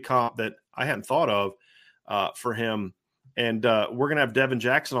really good comp that I hadn't thought of for him. And we're going to have Devin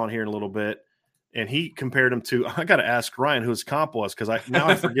Jackson on here in a little bit. And he compared him to, I got to ask Ryan who his comp was, because I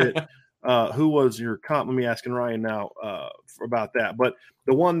forget who was your comp. Let me ask Ryan now about that. But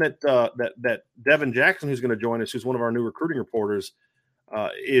the one that Devin Jackson, who's going to join us, who's one of our new recruiting reporters,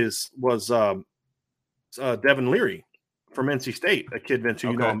 was Devin Leary from NC State, a kid, Vince,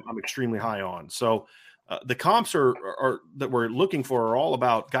 who I'm extremely high on. So the comps are that we're looking for are all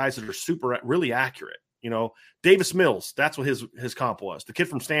about guys that are really accurate. Davis Mills, that's what his comp was. The kid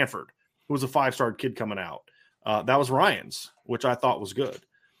from Stanford, who was a 5-star kid coming out. That was Ryan's, which I thought was good.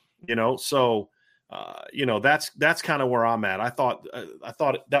 So That's kind of where I'm at. I thought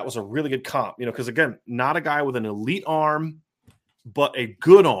that was a really good comp, because again, not a guy with an elite arm, but a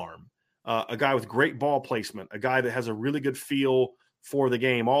good arm, a guy with great ball placement, a guy that has a really good feel for the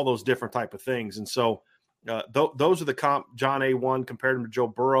game, all those different type of things. And so those are the comp. John A1 compared him to Joe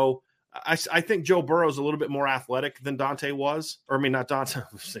Burrow. I think Joe Burrow is a little bit more athletic than Dante was, or I mean, not Dante.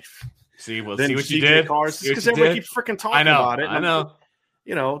 See what you did? Because everybody keeps freaking talking about it. I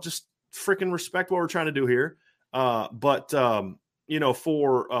know. Just freaking respect what we're trying to do here. But for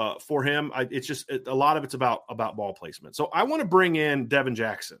him, it's just a lot of it's about ball placement. So I want to bring in Devin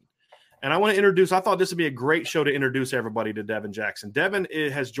Jackson, and I want to introduce. I thought this would be a great show to introduce everybody to Devin Jackson. Devin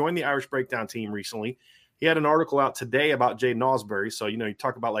has joined the Irish Breakdown team recently. He had an article out today about Jaden Ausberry. So, you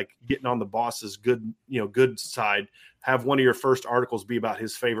talk about like getting on the boss's good side. Have one of your first articles be about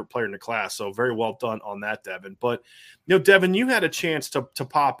his favorite player in the class. So very well done on that, Devin. But, Devin, you had a chance to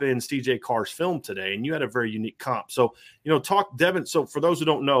pop in CJ Carr's film today, and you had a very unique comp. So, talk Devin. So for those who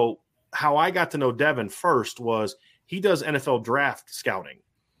don't know, how I got to know Devin first was he does NFL draft scouting.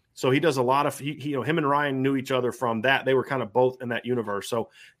 So he does a lot of, him and Ryan knew each other from that. They were kind of both in that universe. So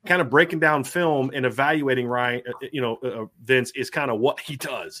kind of breaking down film and evaluating Ryan, Vince is kind of what he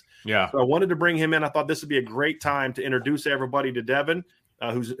does. Yeah. So I wanted to bring him in. I thought this would be a great time to introduce everybody to Devin,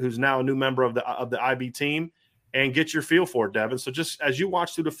 who's now a new member of the IB team, and get your feel for it, Devin. So just as you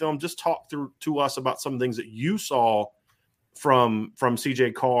watch through the film, just talk through to us about some things that you saw from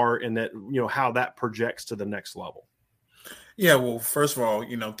CJ Carr and that, how that projects to the next level. Yeah, well, first of all,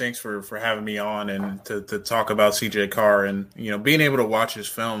 thanks for having me on and to talk about CJ Carr and, being able to watch his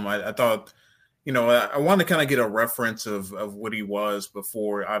film. I thought, I wanted to kind of get a reference of what he was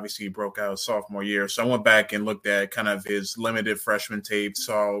before, obviously, he broke out his sophomore year. So I went back and looked at kind of his limited freshman tape,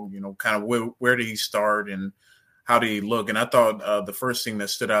 saw, kind of where did he start and how did he look. And I thought the first thing that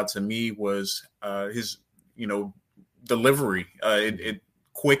stood out to me was his, delivery. It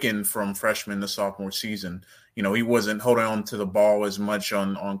quickened from freshman to sophomore season. He wasn't holding on to the ball as much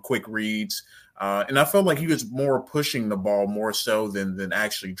on quick reads. And I felt like he was more pushing the ball more so than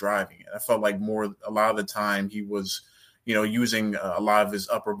actually driving it. I felt like a lot of the time he was, using a lot of his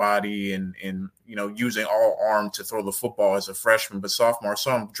upper body and using all arm to throw the football as a freshman. But sophomore, I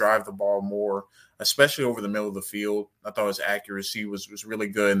saw him drive the ball more, especially over the middle of the field. I thought his accuracy was really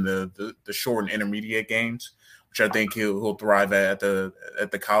good in the short and intermediate games, which I think he'll thrive at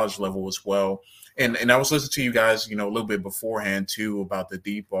the college level as well. And I was listening to you guys, a little bit beforehand too about the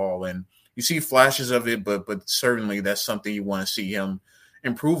deep ball, and you see flashes of it, but certainly that's something you want to see him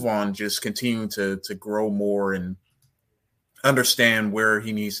improve on, just continue to grow more and understand where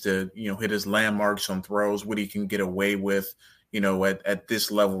he needs to, hit his landmarks on throws, what he can get away with, at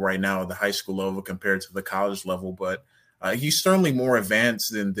this level right now, at the high school level compared to the college level. But he's certainly more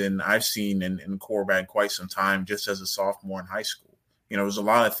advanced than I've seen in quarterback quite some time, just as a sophomore in high school. There's a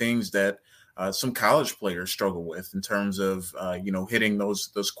lot of things that some college players struggle with in terms of, hitting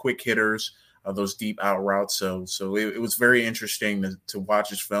those quick hitters, those deep out routes. So it was very interesting to watch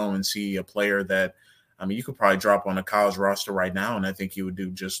his film and see a player that, you could probably drop on a college roster right now, and I think he would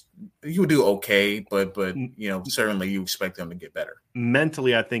do okay, but certainly you expect him to get better.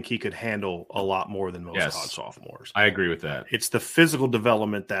 Mentally, I think he could handle a lot more than most college sophomores. I agree with that. It's the physical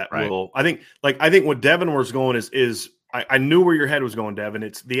development that will. I think what Devin was going is. I knew where your head was going, Devin.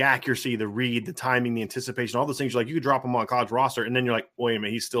 It's the accuracy, the read, the timing, the anticipation, all those things. You're like, you could drop him on a college roster, and then you're like, wait a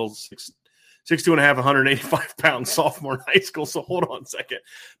minute, he's still 6'2" and a half, 185 pounds sophomore in high school. So hold on a second.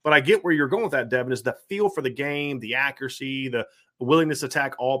 But I get where you're going with that, Devin, is the feel for the game, the accuracy, the willingness to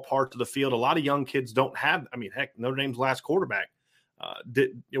attack all parts of the field. A lot of young kids don't have. I mean, heck, Notre Dame's last quarterback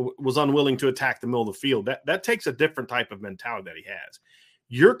was unwilling to attack the middle of the field. That takes a different type of mentality that he has.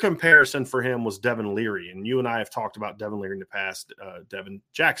 Your comparison for him was Devin Leary, and you and I have talked about Devin Leary in the past, Devin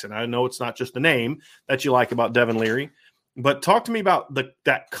Jackson. I know it's not just the name that you like about Devin Leary, but talk to me about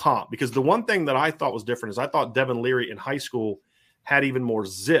that comp, because the one thing that I thought was different is I thought Devin Leary in high school had even more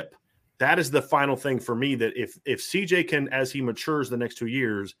zip. That is the final thing for me, that if CJ can, as he matures the next 2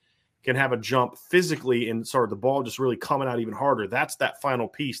 years, can have a jump physically and sort of the ball just really coming out even harder, that's that final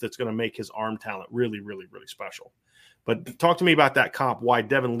piece that's going to make his arm talent really, really, really special. But talk to me about that comp, why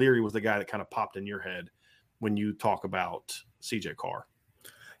Devin Leary was the guy that kind of popped in your head when you talk about CJ Carr.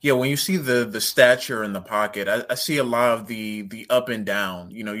 Yeah, when you see the stature in the pocket, I see a lot of the up and down.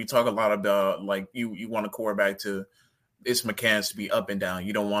 You talk a lot about, like, you want a quarterback to its mechanics to be up and down.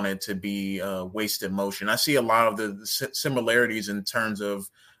 You don't want it to be wasted motion. I see a lot of the similarities in terms of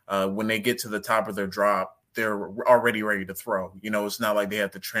when they get to the top of their drop, they're already ready to throw. It's not like they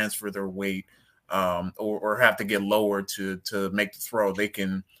have to transfer their weight or have to get lower to make the throw. They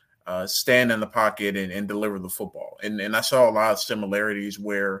can stand in the pocket and deliver the football. And I saw a lot of similarities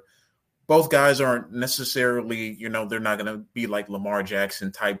where both guys aren't necessarily, they're not going to be like Lamar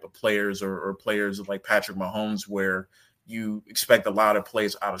Jackson type of players or players like Patrick Mahomes where you expect a lot of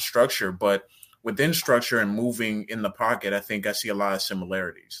plays out of structure. But within structure and moving in the pocket, I think I see a lot of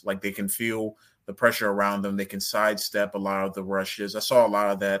similarities. Like they can feel the pressure around them. They can sidestep a lot of the rushes. I saw a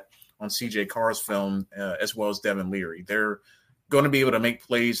lot of that on CJ Carr's film as well as Devin Leary. They're going to be able to make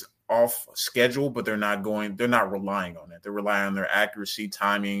plays off schedule, but they're not relying on it. They're relying on their accuracy,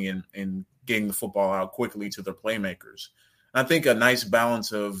 timing, and getting the football out quickly to their playmakers. And I think a nice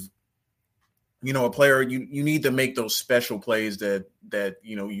balance of, a player, you need to make those special plays that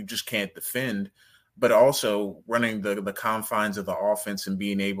you just can't defend, but also running the confines of the offense and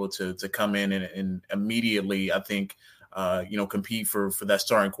being able to come in and immediately, I think, compete for that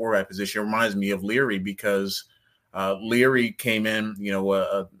starting quarterback position. It reminds me of Leary because Leary came in,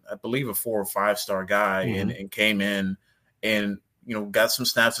 I believe a 4 or 5 star guy and came in and, got some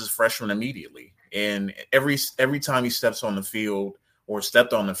snaps as a freshman immediately. And every time he stepped on the field,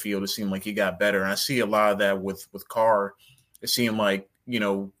 it seemed like he got better. And I see a lot of that with Carr. It seemed like,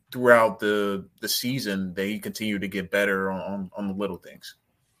 throughout the season that he continued to get better on the little things.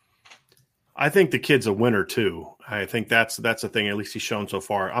 I think the kid's a winner too. I think that's the thing, at least he's shown so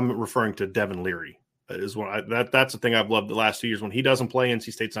far. I'm referring to Devin Leary. That's the thing I've loved the last 2 years. When he doesn't play,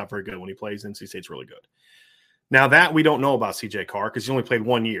 NC State's not very good. When he plays, NC State's really good. Now that we don't know about CJ Carr because he only played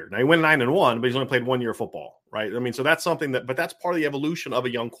 1 year. Now he went 9-1, but he's only played 1 year of football, right? I mean, so that's something but that's part of the evolution of a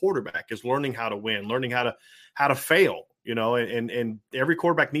young quarterback is learning how to win, learning how to fail, and every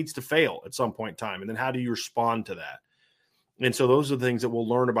quarterback needs to fail at some point in time. And then how do you respond to that? And so those are the things that we'll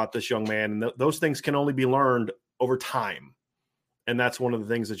learn about this young man. And those things can only be learned over time. And that's one of the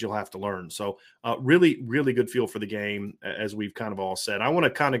things that you'll have to learn. So really, really good feel for the game, as we've kind of all said. I want to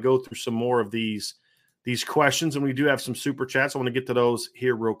kind of go through some more of these questions, and we do have some super chats. I want to get to those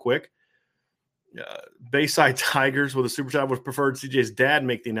here real quick. Bayside Tigers with a super chat would prefer CJ's dad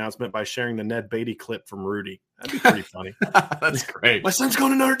make the announcement by sharing the Ned Beatty clip from Rudy. That'd be pretty funny. That's great. My son's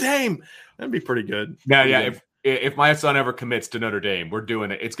going to Notre Dame. That'd be pretty good. Yeah. If my son ever commits to Notre Dame, we're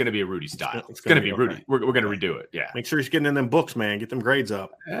doing it. It's going to be a Rudy style. It's going to be Rudy. Okay. We're going to redo it. Yeah. Make sure he's getting in them books, man. Get them grades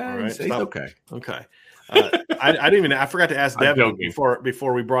up. All right. Okay. Okay. I forgot to ask Devin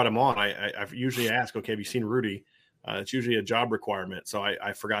before we brought him on. I usually ask, okay, have you seen Rudy? It's usually a job requirement. So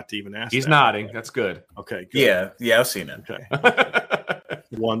I forgot to even ask. He's nodding. That's good. Okay. Good. Yeah. I've seen it. Okay.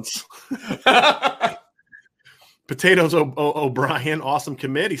 Once. Potatoes O'Brien, awesome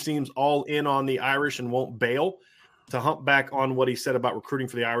commit. He seems all in on the Irish and won't bail. To hump back on what he said about recruiting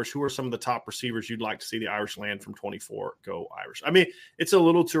for the Irish, who are some of the top receivers you'd like to see the Irish land from 24? Go Irish. I mean, it's a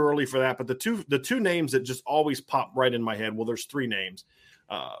little too early for that, but the two names that just always pop right in my head, well, there's 3 names.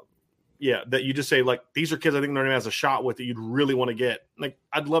 That you just say, like, these are kids I think Notre Dame has a shot with that you'd really want to get. Like,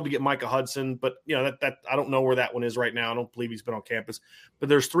 I'd love to get Micah Hudson, but, that I don't know where that one is right now. I don't believe he's been on campus. But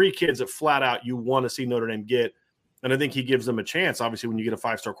there's 3 kids that flat out you want to see Notre Dame get. And I think he gives them a chance. Obviously, when you get a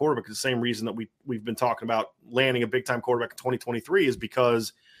 5-star quarterback, the same reason that we've been talking about landing a big-time quarterback in 2023 is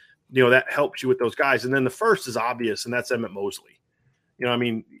because, that helps you with those guys. And then the first is obvious, and that's Emmett Mosley.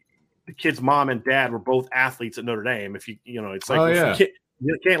 The kid's mom and dad were both athletes at Notre Dame. If it's like,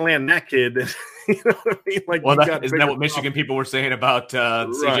 you can't land that kid. You know what I mean? Like, isn't that what Michigan people were saying about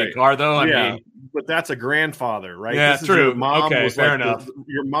CJ Carr, though? I mean, but that's a grandfather, right? Yeah, true. Okay, fair enough.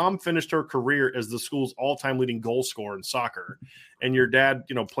 Your mom finished her career as the school's all-time leading goal scorer in soccer, and your dad,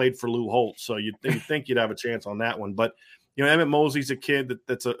 played for Lou Holtz. So you'd think you'd have a chance on that one. But Emmett Mosley's a kid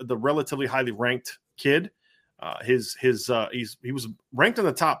that's the relatively highly ranked kid. He was ranked in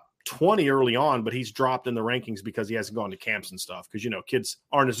the top 20 early on, but he's dropped in the rankings because he hasn't gone to camps and stuff. Because kids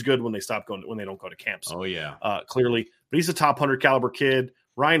aren't as good when they don't go to camps. Oh yeah, clearly. But he's a top 100 caliber kid.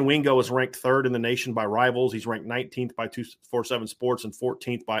 Ryan Wingo is ranked 3rd in the nation by Rivals. He's ranked 19th by 247 Sports and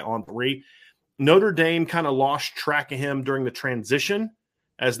 14th by On3. Notre Dame kind of lost track of him during the transition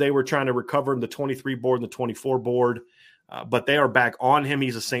as they were trying to recover the 23 board and the 24 board. But they are back on him.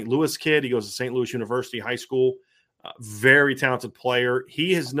 He's a St. Louis kid. He goes to St. Louis University High School. Very talented player.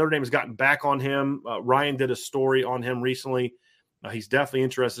 Notre Dame has gotten back on him. Ryan did a story on him recently. He's definitely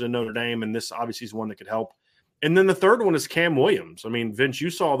interested in Notre Dame, and this obviously is one that could help. And then the third one is Cam Williams. I mean, Vince,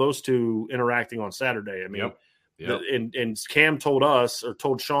 you saw those two interacting on Saturday. I mean, Yep. And Cam told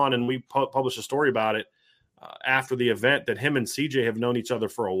Sean, and we published a story about it after the event, that him and CJ have known each other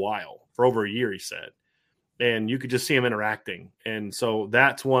for a while, for over a year, he said. And you could just see him interacting. And so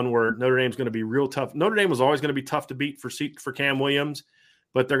that's one where Notre Dame's going to be real tough. Notre Dame was always going to be tough to beat for Cam Williams,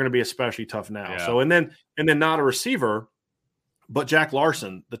 but they're going to be especially tough now. Yeah. So, and then not a receiver, But Jack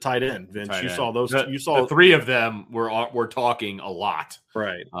Larson, the tight end, Vince, you saw those. You saw the three of them were talking a lot,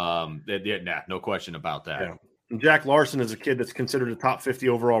 right? No question about that. Yeah. And Jack Larson is a kid that's considered a top 50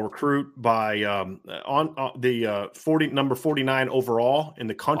 overall recruit by number 49 overall in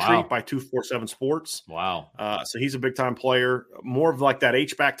the country by 247 Sports. Wow! So he's a big time player, more of like that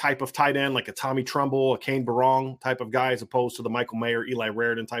H-back type of tight end, like a Tommy Trumbull, a Kane Barong type of guy, as opposed to the Michael Mayer, Eli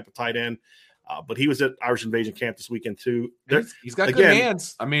Raritan type of tight end. But he was at Irish Invasion camp this weekend too. He's got good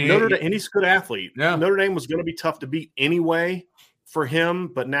hands. I mean, and he's a good athlete. Yeah. Notre Dame was going to be tough to beat anyway for him,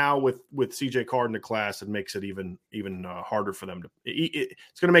 but now with CJ Carr in the class, it makes it even harder for them to.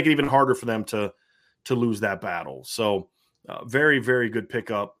 It's going to make it even harder for them to lose that battle. So, very, very good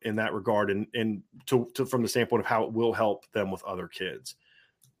pickup in that regard, and to from the standpoint of how it will help them with other kids.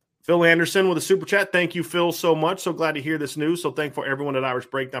 Phil Anderson with a super chat. Thank you, Phil, so much. So glad to hear this news. So thankful everyone at Irish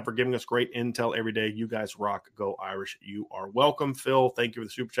Breakdown for giving us great intel every day. You guys rock. Go Irish. You are welcome, Phil. Thank you for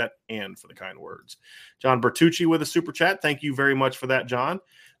the super chat and for the kind words. John Bertucci with a super chat. Thank you very much for that, John.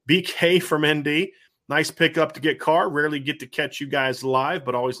 BK from ND. Nice pickup to get Carr. Rarely get to catch you guys live,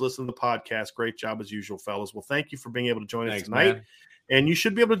 but always listen to the podcast. Great job as usual, fellas. Well, thank you for being able to join us tonight. Man. And you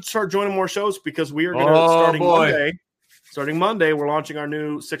should be able to start joining more shows because we are going to Starting Monday, we're launching our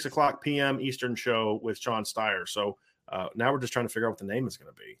new 6 o'clock p.m. Eastern show with Sean Steyer. So now we're just trying to figure out what the name is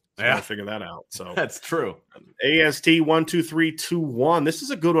going to be. So got to figure that out. So that's true. AST 12321. This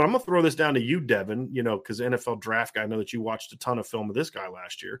is a good one. I'm going to throw this down to you, Devin. Because NFL draft guy, I know that you watched a ton of film of this guy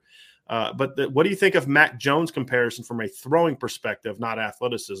last year. But what do you think of Mac Jones comparison from a throwing perspective, not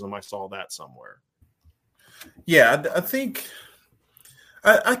athleticism? I saw that somewhere. Yeah, I think.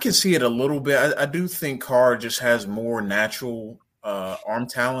 I can see it a little bit. I do think Carr just has more natural arm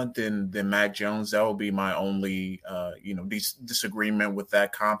talent than Mac Jones. That would be my only disagreement with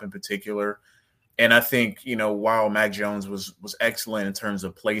that comp in particular. And I think while Mac Jones was excellent in terms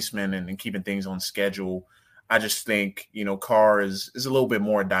of placement and keeping things on schedule, I just think Carr is a little bit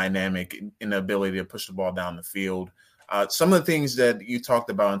more dynamic in the ability to push the ball down the field. Some of the things that you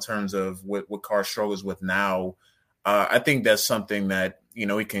talked about in terms of what Carr struggles with now, I think that's something that he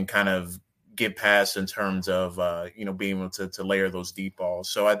can kind of get past in terms of being able to layer those deep balls.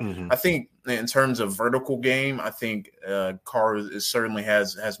 So I think in terms of vertical game, I think Carr certainly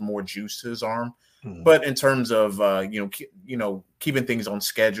has more juice to his arm. But in terms of keeping things on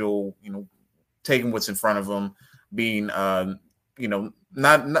schedule, taking what's in front of him, being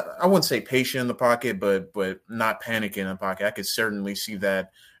not I wouldn't say patient in the pocket, but not panicking in the pocket. I could certainly see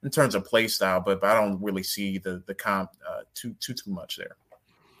that in terms of play style, but I don't really see the comp too much there.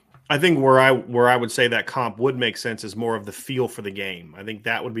 I think where I would say that comp would make sense is more of the feel for the game. I think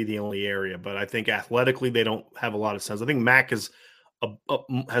that would be the only area, but I think athletically they don't have a lot of sense. I think Mac has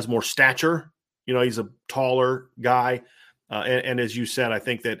more stature. He's a taller guy, and as you said, I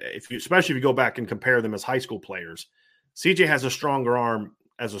think that especially if you go back and compare them as high school players, CJ has a stronger arm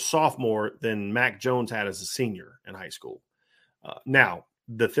as a sophomore than Mac Jones had as a senior in high school. Now,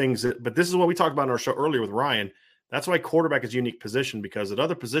 but this is what we talked about in our show earlier with Ryan. That's why quarterback is a unique position, because at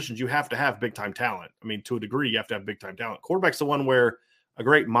other positions you have to have big-time talent. I mean, to a degree, you have to have big-time talent. Quarterback's the one where a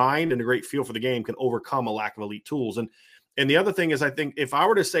great mind and a great feel for the game can overcome a lack of elite tools. And the other thing is, I think if I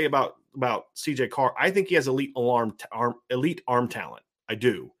were to say about CJ Carr, I think he has elite arm talent. I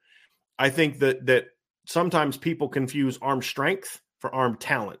do. I think that sometimes people confuse arm strength for arm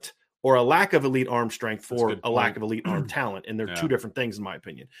talent, or a lack of elite arm strength for a lack of elite arm talent. And they're two different things, in my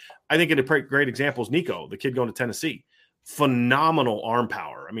opinion. I think a great example is Nico, the kid going to Tennessee. Phenomenal arm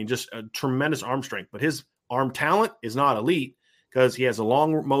power. I mean, just a tremendous arm strength. But his arm talent is not elite because he has a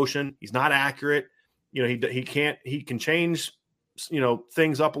long motion. He's not accurate. He can change,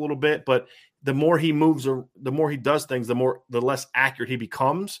 things up a little bit. But the more he moves, or the more he does things, the less accurate he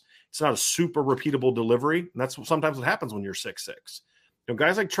becomes. It's not a super repeatable delivery. And that's sometimes what happens when you're 6'6".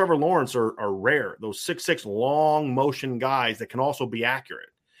 Guys like Trevor Lawrence are rare. Those 6'6" long motion guys that can also be accurate.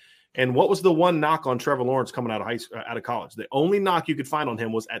 And what was the one knock on Trevor Lawrence coming out of college? The only knock you could find on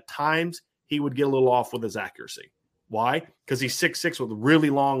him was at times he would get a little off with his accuracy. Why? Because he's 6'6" with really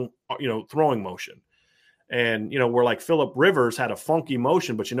long, throwing motion. And where like Phillip Rivers had a funky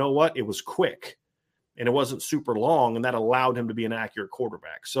motion, but you know what? It was quick and it wasn't super long, and that allowed him to be an accurate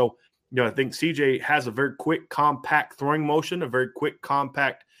quarterback. So I think CJ has a very quick, compact throwing motion, a very quick,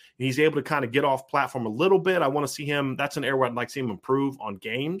 compact. And he's able to kind of get off platform a little bit. I want to see him. That's an area where I'd like to see him improve on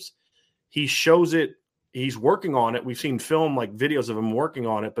games. He shows it. He's working on it. We've seen film, like videos of him working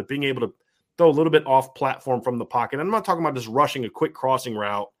on it, but being able to throw a little bit off platform from the pocket. And I'm not talking about just rushing a quick crossing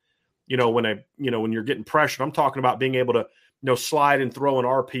route, when you're getting pressured. I'm talking about being able to, slide and throw an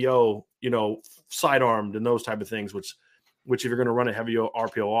RPO, sidearmed and those type of things, which which if you're going to run a heavy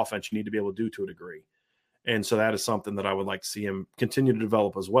RPO offense, you need to be able to do to a degree. And so that is something that I would like to see him continue to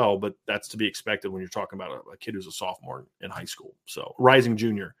develop as well. But that's to be expected when you're talking about a kid who's a sophomore in high school. So rising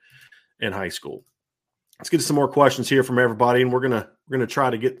junior in high school. Let's get to some more questions here from everybody, and we're gonna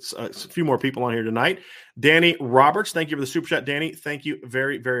try to get a few more people on here tonight. Danny Roberts, thank you for the super chat, Danny. Thank you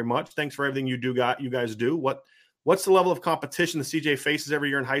very, very much. Thanks for everything you guys do. What's the level of competition the CJ faces every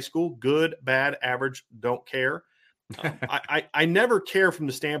year in high school? Good, bad, average, don't care. I never care from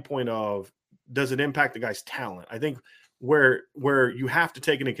the standpoint of does it impact the guy's talent. I think where you have to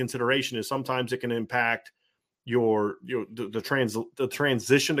take into consideration is sometimes it can impact the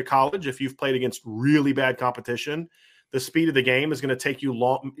transition to college. If you've played against really bad competition, the speed of the game is going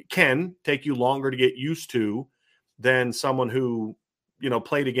to can take you longer to get used to than someone who,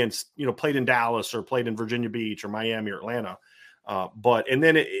 played in Dallas or played in Virginia Beach or Miami or Atlanta.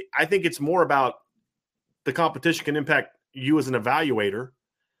 I think it's more about the competition can impact you as an evaluator,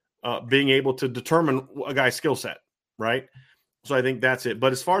 being able to determine a guy's skill set. Right. So I think that's it.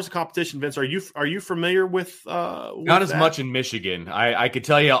 But as far as the competition, Vince, are you familiar with not as much in Michigan? I could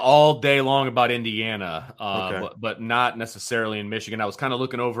tell you all day long about Indiana, but not necessarily in Michigan. I was kind of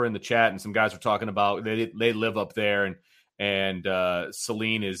looking over in the chat, and some guys were talking about they live up there, and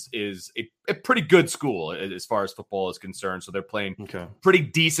Saline is a pretty good school as far as football is concerned. So they're playing pretty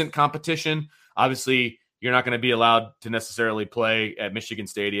decent competition. Obviously, you're not going to be allowed to necessarily play at Michigan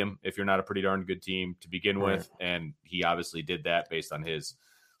Stadium if you're not a pretty darn good team to begin with. And he obviously did that based on his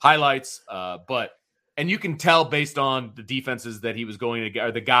highlights. And you can tell based on the defenses that he was going against,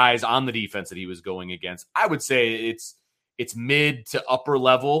 or the guys on the defense that he was going against. I would say it's mid to upper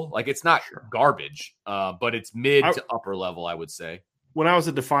level. Like it's not garbage, but it's mid to upper level, I would say. When I was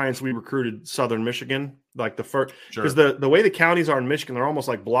at Defiance, we recruited Southern Michigan, like the first, because the way the counties are in Michigan, they're almost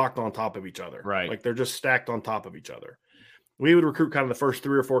like blocked on top of each other. Right. Like they're just stacked on top of each other. We would recruit kind of the first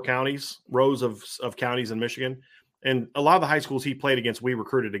 3 or 4 counties, rows of counties in Michigan. And a lot of the high schools he played against, we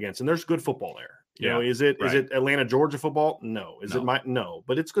recruited against, and there's good football there. You know, is it Atlanta, Georgia football? No. No,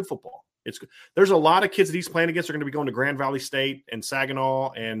 but it's good football. It's good. There's a lot of kids that he's playing against are going to be going to Grand Valley State and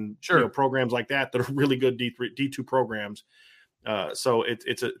Saginaw and programs like that are really good D2 programs. So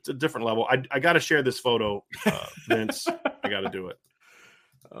it's a different level. I got to share this photo, Vince. I got to do it.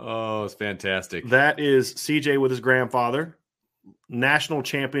 Oh, it's fantastic. That is CJ with his grandfather, national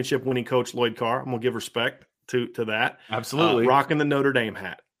championship winning coach Lloyd Carr. I'm gonna give respect to that. Absolutely, rocking the Notre Dame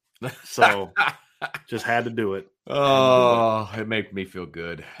hat. So just had to do it. Oh, it made me feel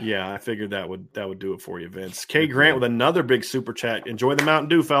good. Yeah, I figured that would do it for you, Vince. K. Grant with another big super chat. Enjoy the Mountain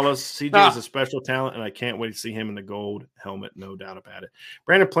Dew, fellas. CJ is a special talent, and I can't wait to see him in the gold helmet. No doubt about it.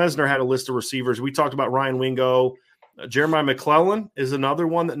 Brandon Plensner had a list of receivers. We talked about Ryan Wingo. Jeremiah McClellan is another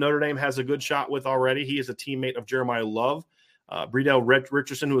one that Notre Dame has a good shot with already. He is a teammate of Jeremiah Love. Bredell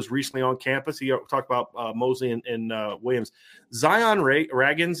Richardson, who was recently on campus. He talked about Mosley and Williams. Zion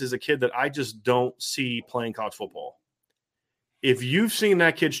Raggins is a kid that I just don't see playing college football. If you've seen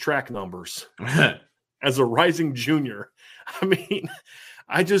that kid's track numbers as a rising junior, I mean,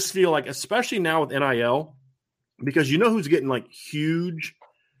 I just feel like, especially now with NIL, because you know who's getting like huge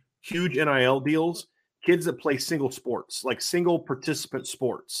NIL deals? Kids that play single sports, like single participant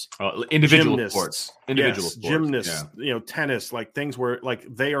sports, individual gymnasts, sports, gymnasts, tennis, like things where like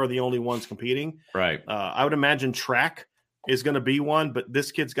they are the only ones competing. Right. I would imagine track is going to be one, but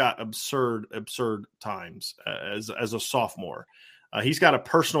this kid's got absurd times as a sophomore. He's got a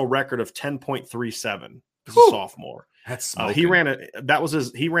personal record of 10.37 as a sophomore. That's he ran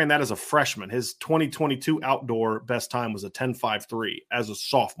that as a freshman. His 2022 outdoor best time was a 10.53 as a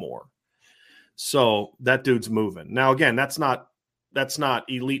sophomore. So that dude's moving. Now, again, that's not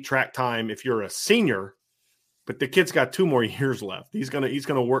elite track time if you're a senior, but the kid's got 2 more years left. He's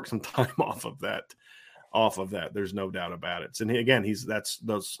gonna work some time off of that. There's no doubt about it. And again,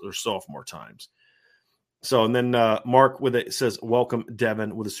 those are sophomore times. So, and then Mark with it says, "Welcome,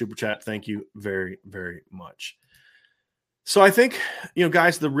 Devin," with a super chat. Thank you very, very much. So I think,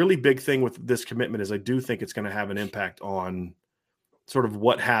 guys, the really big thing with this commitment is I do think it's going to have an impact on sort of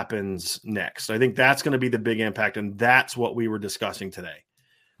what happens next. I think that's going to be the big impact, and that's what we were discussing today.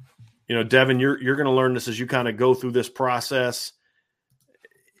 Devin, you're going to learn this as you kind of go through this process.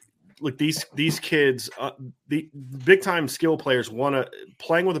 Look, these kids, the big time skill players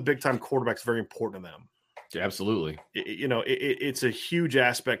playing with a big time quarterback is very important to them. Yeah, absolutely. It's a huge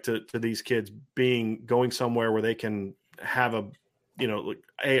aspect to these kids going somewhere where they can have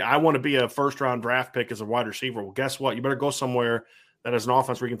hey, I want to be a first round draft pick as a wide receiver. Well, guess what? You better go somewhere that has an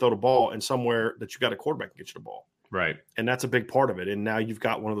offense where you can throw the ball, and somewhere that you got a quarterback to get you the ball. Right. And that's a big part of it. And now you've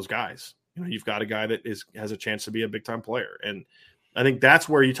got one of those guys. you've got a guy that has a chance to be a big time player. And I think that's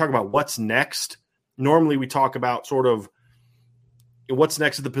where you talk about what's next. Normally we talk about sort of what's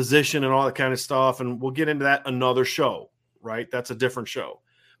next at the position and all that kind of stuff. And we'll get into that another show, right? That's a different show.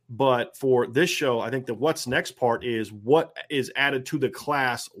 But for this show, I think the what's next part is what is added to the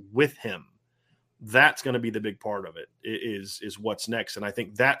class with him. That's going to be the big part of it is what's next. And I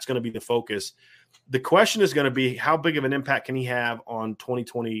think that's going to be the focus. The question is going to be how big of an impact can he have on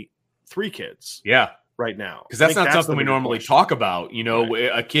 2023 kids? Yeah. Right now. Because that's not something we normally talk about.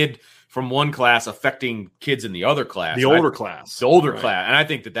 A kid from one class affecting kids in the other class. The older class. And I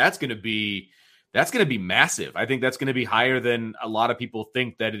think that's going to be massive. I think that's going to be higher than a lot of people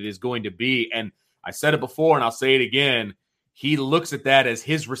think that it is going to be. And I said it before and I'll say it again. He looks at that as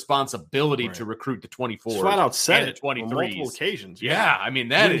his responsibility to recruit the 24. Flat out said it 23s. On multiple occasions. Yeah. I mean,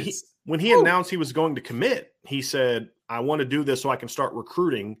 when he announced he was going to commit, he said, I want to do this so I can start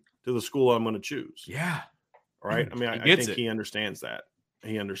recruiting to the school I'm going to choose. Yeah. Right. I mean, I think he understands that.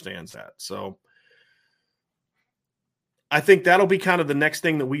 So I think that'll be kind of the next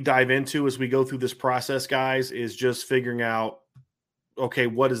thing that we dive into as we go through this process, guys, is just figuring out, okay,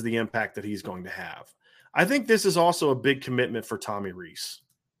 what is the impact that he's going to have? I think this is also a big commitment for Tommy Rees.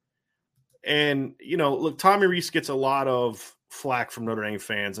 And, look, Tommy Rees gets a lot of flack from Notre Dame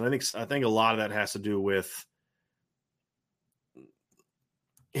fans. And I think a lot of that has to do with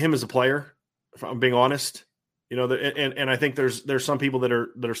him as a player, if I'm being honest. And I think there's some people that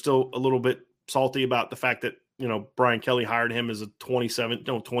are still a little bit salty about the fact that, Brian Kelly hired him as a 26,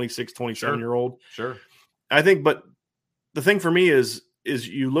 27-year-old. Sure. I think, but the thing for me is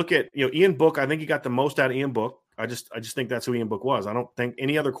you look at, Ian Book, I think he got the most out of Ian Book. I just think that's who Ian Book was. I don't think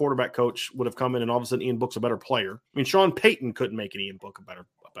any other quarterback coach would have come in and all of a sudden Ian Book's a better player. I mean, Sean Payton couldn't make an Ian Book a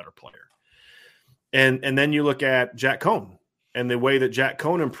better player. And then you look at Jack Cohn and the way that Jack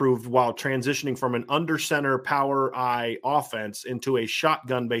Cohn improved while transitioning from an under center power eye offense into a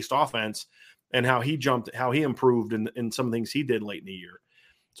shotgun based offense, and how he improved in some things he did late in the year.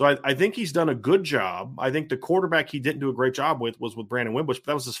 So I think he's done a good job. I think the quarterback he didn't do a great job with was with Brandon Wimbush, but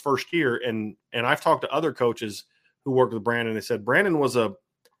that was his first year. And I've talked to other coaches who worked with Brandon. They said Brandon was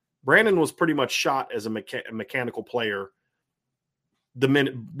pretty much shot as a mechanical player the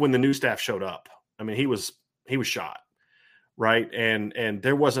minute when the new staff showed up. I mean, he was shot, right? And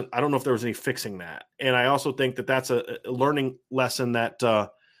there wasn't. I don't know if there was any fixing that. And I also think that that's a learning lesson that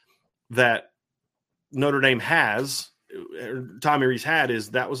that Notre Dame has. Tommy Rees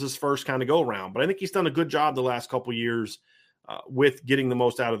that was his first kind of go around, but I think he's done a good job the last couple of years with getting the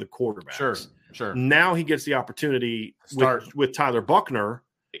most out of the quarterbacks. Sure. Now he gets the opportunity with Tyler Buckner,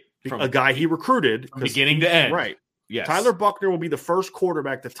 a guy he recruited from beginning to end. Right. Yes. Tyler Buckner will be the first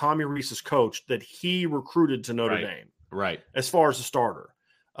quarterback that Tommy Rees has coached that he recruited to Notre Dame. Right. As far as a starter.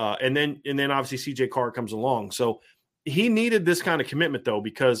 And then obviously CJ Carr comes along. So he needed this kind of commitment though,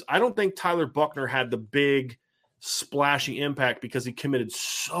 because I don't think Tyler Buckner had the big splashy impact because he committed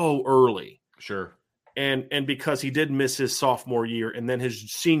so early. Sure. And because he did miss his sophomore year and then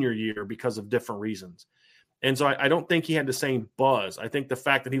his senior year because of different reasons. And so I don't think he had the same buzz. I think the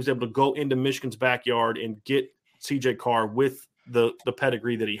fact that he was able to go into Michigan's backyard and get CJ Carr with the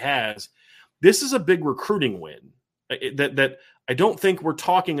pedigree that he has, this is a big recruiting win that I don't think we're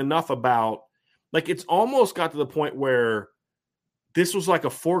talking enough about. Like, it's almost got to the point where this was like a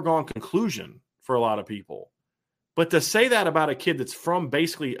foregone conclusion for a lot of people. But to say that about a kid that's from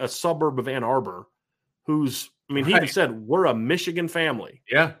basically a suburb of Ann Arbor, he even said, we're a Michigan family.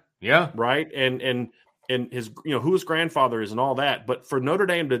 Yeah. Yeah. Right. And his, who his grandfather is and all that. But for Notre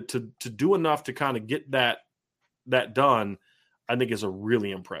Dame to do enough to kind of get that done, I think is a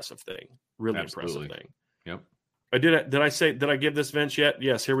really impressive thing. Impressive thing. Yep. Did I give this, Vince, yet?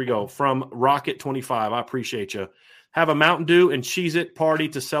 Yes. Here we go. From Rocket 25. I appreciate you. Have a Mountain Dew and Cheez-It party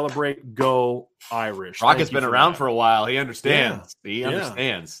to celebrate. Go Irish. Rocket's been around for a while. He understands. Yeah. He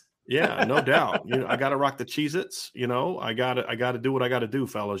understands. Yeah, no doubt. I got to rock the Cheez-Its. I got to do what I got to do,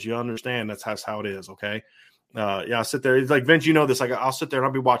 fellas. You understand? That's how it is. Okay. I sit there. It's like, Vince, this. I'll sit there and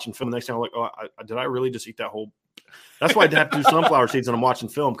I'll be watching film. The next time I'm like, did I really just eat that whole? That's why I have to do sunflower seeds when I'm watching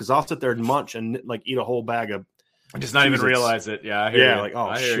film, because I'll sit there and munch and eat a whole bag of. Just not even realize it. Yeah. I hear you. Like,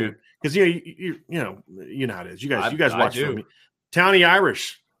 oh shoot. Because you know how it is. You guys watch me. Townie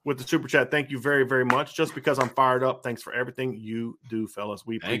Irish with the super chat. Thank you very, very much. Just because I'm fired up. Thanks for everything you do, fellas.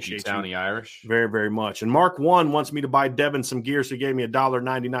 We appreciate you, Townie Irish, very, very much. And Mark 1 wants me to buy Devin some gear, so he gave me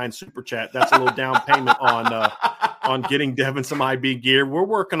 $1.99 super chat. That's a little down payment on getting Devin some IB gear. We're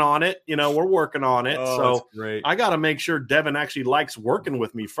working on it. We're working on it. Oh, so that's great. I got to make sure Devin actually likes working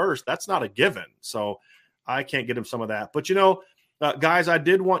with me first. That's not a given. So I can't get him some of that. But Guys, I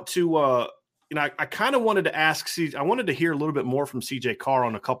did want to, I kind of wanted to ask I wanted to hear a little bit more from CJ Carr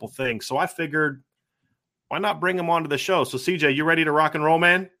on a couple things. So I figured, why not bring him onto the show? So CJ, you ready to rock and roll,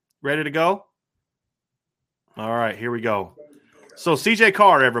 man? Ready to go? All right, here we go. So CJ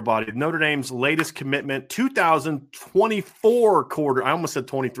Carr, everybody, Notre Dame's latest commitment, 2024 quarter. I almost said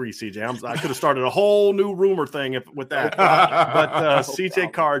 23, CJ. I could have started a whole new rumor thing with that. But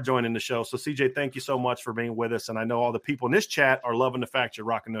CJ Carr joining the show. So CJ, thank you so much for being with us. And I know all the people in this chat are loving the fact you're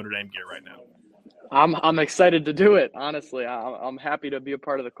rocking Notre Dame gear right now. I'm excited to do it. Honestly, I'm happy to be a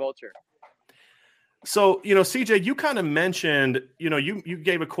part of the culture. So, CJ, you kind of mentioned, you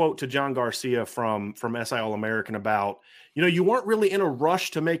gave a quote to John Garcia from SI All-American about, you weren't really in a rush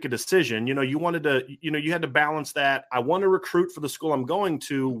to make a decision. You wanted to, you had to balance that. I want to recruit for the school I'm going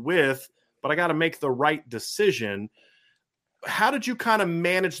to with, but I got to make the right decision. How did you kind of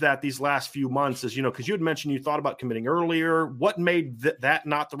manage that these last few months? As because you had mentioned you thought about committing earlier. What made that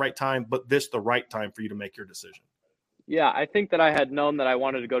not the right time, but this the right time for you to make your decision? Yeah, I think that I had known that I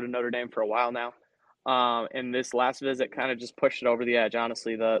wanted to go to Notre Dame for a while now. And this last visit kind of just pushed it over the edge.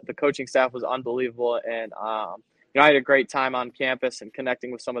 Honestly, the coaching staff was unbelievable, and I had a great time on campus and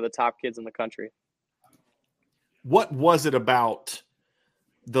connecting with some of the top kids in the country. What was it about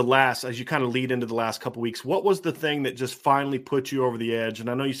as you kind of lead into the last couple of weeks? What was the thing that just finally put you over the edge? And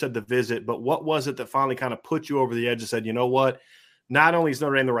I know you said the visit, but what was it that finally kind of put you over the edge and said, you know what? Not only is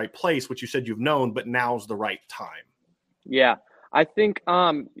Notre Dame the right place, which you said you've known, but now's the right time. Yeah. I think,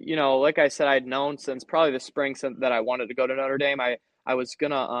 like I said, I'd known since probably the spring that I wanted to go to Notre Dame. I was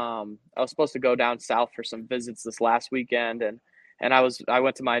supposed to go down south for some visits this last weekend, and I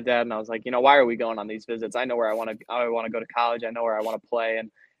went to my dad and I was like, why are we going on these visits? I know where I want to go to college. I know where I want to play,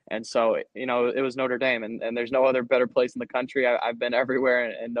 and so it was Notre Dame, and there's no other better place in the country. I've been everywhere,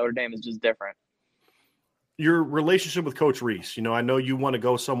 and Notre Dame is just different. Your relationship with Coach Reese, I know you want to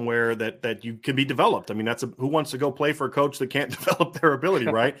go somewhere that you can be developed. I mean, who wants to go play for a coach that can't develop their ability,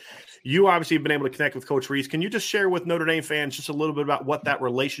 right? You obviously have been able to connect with Coach Reese. Can you just share with Notre Dame fans just a little bit about what that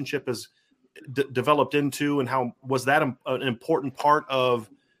relationship has developed into, and how was that an important part of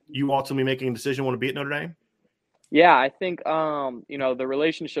you ultimately making a decision want to be at Notre Dame? Yeah, I think, the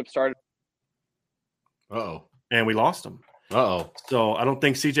relationship started. Uh-oh. And we lost him. Uh-oh. So I don't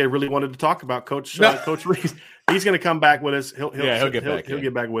think CJ really wanted to talk about Coach Reese. He's going to come back with us. He'll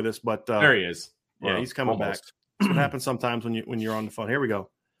get back with us. But there he is. Yeah, he's coming back. That's what happens sometimes when you're on the phone. Here we go.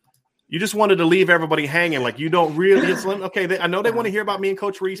 You just wanted to leave everybody hanging, like you don't really. Okay, I know they want to hear about me and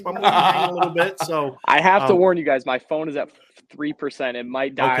Coach Reese, but I'm going to hang a little bit. So I have to warn you guys. My phone is at 3%. It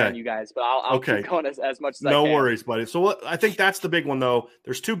might die on you guys, but I'll keep going as much as I can. No worries, buddy. So I think that's the big one, though.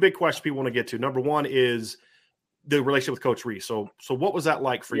 There's two big questions people want to get to. Number one is the relationship with Coach Reese. So what was that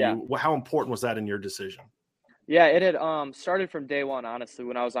like for you? How important was that in your decision? Yeah, it had started from day one, honestly,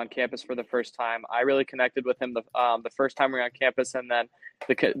 when I was on campus for the first time. I really connected with him the first time we were on campus, and then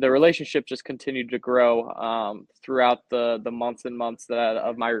the relationship just continued to grow throughout the months and months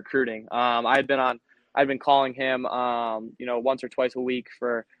of my recruiting. I'd been calling him once or twice a week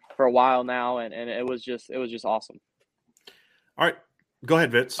for a while now, and it was just awesome. All right. Go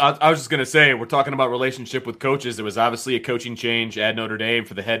ahead, Vince. I was just going to say, we're talking about relationship with coaches. It was obviously a coaching change at Notre Dame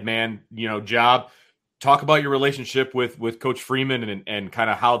for the head man, job. Talk about your relationship with Coach Freeman and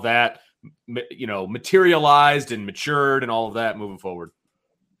kind of how that, materialized and matured and all of that moving forward.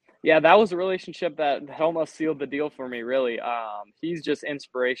 Yeah, that was a relationship that almost sealed the deal for me, really. He's just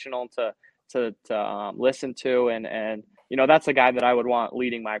inspirational to listen to. And that's a guy that I would want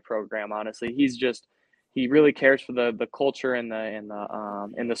leading my program, honestly. He really cares for the culture and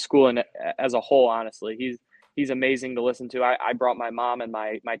the school and as a whole. Honestly, he's amazing to listen to. I brought my mom and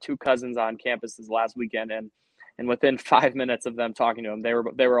my two cousins on campus this last weekend, and within 5 minutes of them talking to him, they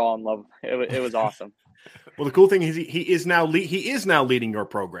were all in love. It was awesome. Well, the cool thing is he is now leading your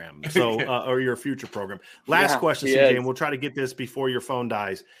program, so or your future program. Last question, CJ, and we'll try to get this before your phone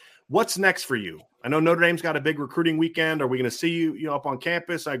dies. What's next for you? I know Notre Dame's got a big recruiting weekend. Are we going to see you, up on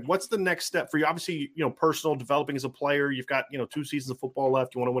campus? Like, what's the next step for you? Obviously, personal developing as a player. You've got, 2 seasons of football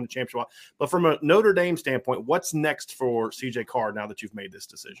left. You want to win a championship. But from a Notre Dame standpoint, what's next for CJ Carr now that you've made this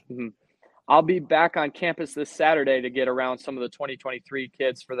decision? Mm-hmm. I'll be back on campus this Saturday to get around some of the 2023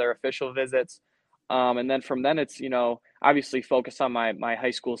 kids for their official visits. And then from then it's, obviously focus on my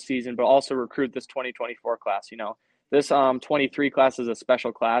high school season, but also recruit this 2024 class. This 23 class is a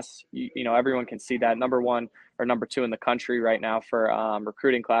special class. Everyone can see that, number 1 or number 2 in the country right now for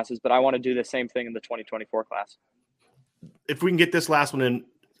recruiting classes. But I want to do the same thing in the 2024 class. If we can get this last one in,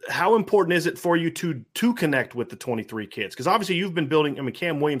 how important is it for you to connect with the 23 kids? Because obviously you've been building. I mean,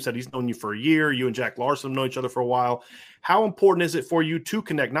 Cam Williams said he's known you for a year. You and Jack Larson know each other for a while. How important is it for you to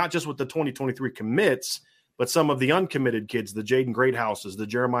connect not just with the 2023 commits, but some of the uncommitted kids, the Jaden Greathouses, the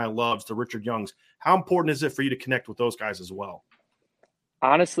Jeremiah Loves, the Richard Youngs? How important is it for you to connect with those guys as well?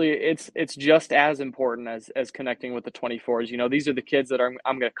 Honestly, it's just as important as connecting with the 24s. You know, these are the kids that I'm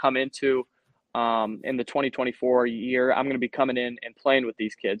going to come into in the 2024 year. I'm going to be coming in and playing with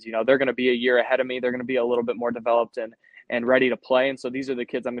these kids. You know, they're going to be a year ahead of me. They're going to be a little bit more developed and ready to play. And so these are the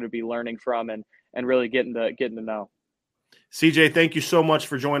kids I'm going to be learning from and really getting to know. CJ, thank you so much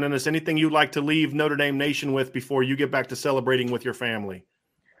for joining us. Anything you'd like to leave Notre Dame Nation with before you get back to celebrating with your family?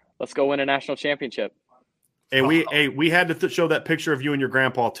 Let's go win a national championship. Hey, we had to show that picture of you and your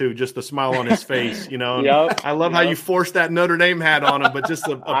grandpa too, just the smile on his face, you know. Yep, I love how you forced that Notre Dame hat on him, but just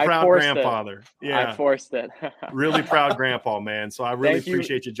a proud grandfather. Yeah, I forced it. Really proud grandpa, man. So I really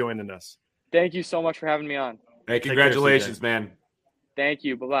appreciate you joining us. Thank you so much for having me on. Hey, congratulations, man. Thank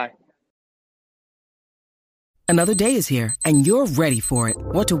you. Bye-bye. Another day is here, and you're ready for it.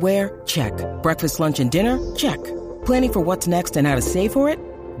 What to wear? Check. Breakfast, lunch, and dinner? Check. Planning for what's next and how to save for it?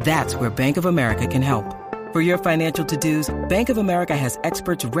 That's where Bank of America can help. For your financial to-dos, Bank of America has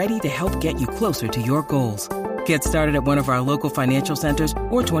experts ready to help get you closer to your goals. Get started at one of our local financial centers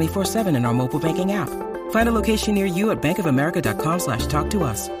or 24/7 in our mobile banking app. Find a location near you at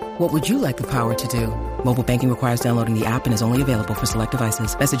bankofamerica.com/talktous. What would you like the power to do? Mobile banking requires downloading the app and is only available for select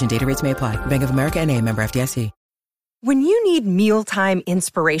devices. Message and data rates may apply. Bank of America NA, member FDIC. When you need mealtime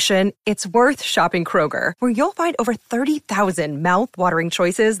inspiration, it's worth shopping Kroger, where you'll find over 30,000 mouth-watering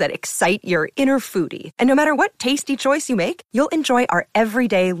choices that excite your inner foodie. And no matter what tasty choice you make, you'll enjoy our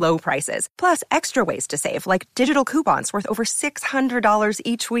everyday low prices, plus extra ways to save, like digital coupons worth over $600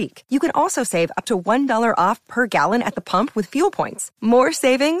 each week. You can also save up to $1 off per gallon at the pump with fuel points. More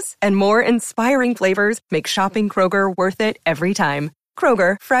savings and more inspiring flavors make shopping Kroger worth it every time.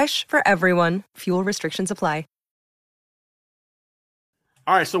 Kroger, fresh for everyone. Fuel restrictions apply.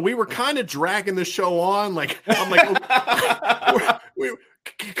 All right, so we were kind of dragging the show on.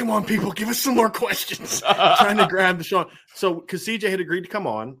 Come on, people, give us some more questions. Trying to grab the show. So, because CJ had agreed to come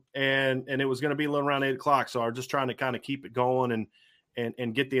on, and it was going to be a little around 8 o'clock. So I was just trying to kind of keep it going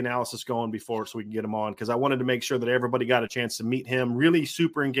and get the analysis going before so we can get him on. Because I wanted to make sure that everybody got a chance to meet him. Really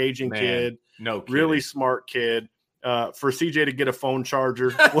super engaging kid. No kidding. Really smart kid. For CJ to get a phone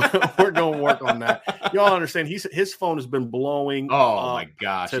charger, we're going to work on that. Y'all understand his phone has been blowing up my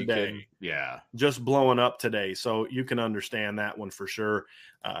gosh today. Yeah, just blowing up today. So you can understand that one for sure.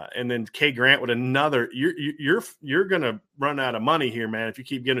 And then Kay Grant with another. You're going to run out of money here, man, if you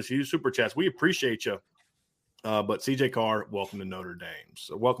keep getting us these super chats. We appreciate you. But CJ Carr, welcome to Notre Dame.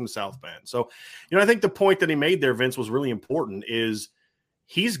 So welcome to South Bend. So, I think the point that he made there, Vince, was really important is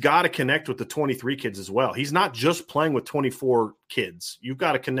he's got to connect with the 23 kids as well. He's not just playing with 24 kids. You've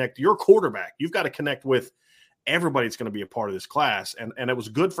got to connect your quarterback. You've got to connect with everybody that's going to be a part of this class. And it was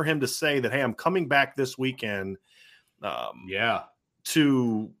good for him to say that, hey, I'm coming back this weekend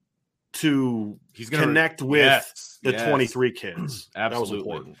to he's gonna connect with the 23 kids. Absolutely. That was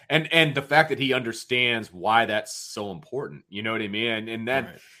important. And the fact that he understands why that's so important, you know what I mean? And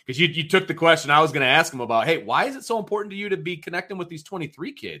that, because you took the question I was going to ask him about, hey, why is it so important to you to be connecting with these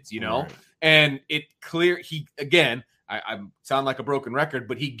 23 kids, you know? Right. And I sound like a broken record,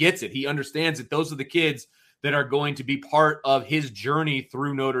 but he gets it. He understands that those are the kids that are going to be part of his journey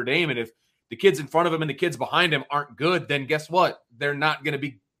through Notre Dame. And if the kids in front of him and the kids behind him aren't good, then guess what? They're not going to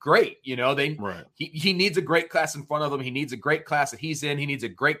be great. You know, he needs a great class in front of him. He needs a great class that he's in. He needs a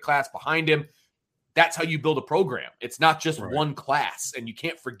great class behind him. That's how you build a program. It's not just one class, and you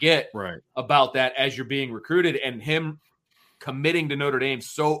can't forget about that as you're being recruited. And him committing to Notre Dame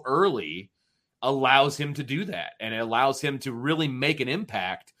so early allows him to do that, and it allows him to really make an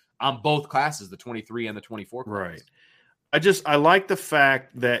impact on both classes, the 23 and the 24 class. Right. I like the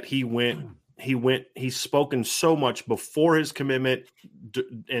fact that he's spoken so much before his commitment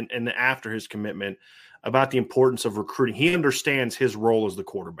and after his commitment about the importance of recruiting. He understands his role as the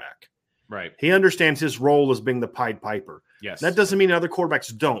quarterback. Right. He understands his role as being the Pied Piper. Yes. That doesn't mean other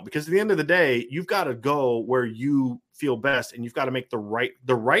quarterbacks don't, because at the end of the day, you've got to go where you feel best, and you've got to make the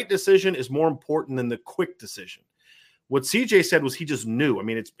right decision is more important than the quick decision. What CJ said was he just knew. I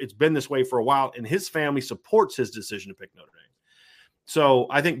mean, it's been this way for a while, and his family supports his decision to pick Notre Dame. So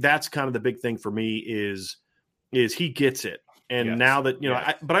I think that's kind of the big thing for me is he gets it. And now that,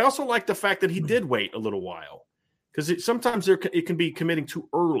 but I also like the fact that he did wait a little while, because sometimes it can be committing too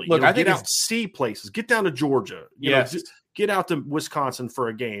early. Look, I think get out, see places, get down to Georgia, get out to Wisconsin for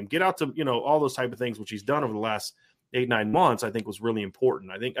a game, get out to, all those type of things, which he's done over the last 8-9 months, I think was really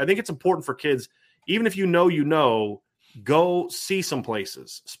important. I think it's important for kids, even if you know, go see some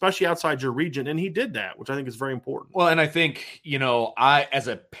places, especially outside your region. And he did that, which I think is very important. Well, and I think, I, as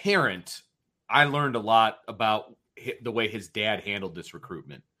a parent, I learned a lot about the way his dad handled this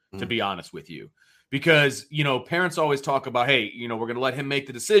recruitment, to be honest with you. Because, parents always talk about, hey, we're going to let him make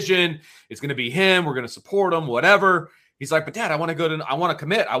the decision. It's going to be him. We're going to support him, whatever. He's like, but Dad, I want to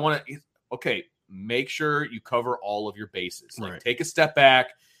commit. Okay, make sure you cover all of your bases. Like, take a step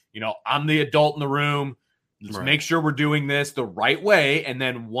back. I'm the adult in the room. Let's make sure we're doing this the right way. And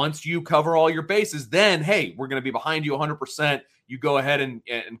then once you cover all your bases, then, hey, we're going to be behind you 100%. You go ahead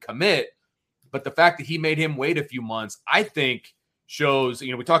and commit. But the fact that he made him wait a few months, I think shows,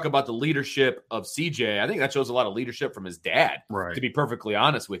 we talk about the leadership of CJ. I think that shows a lot of leadership from his dad, to be perfectly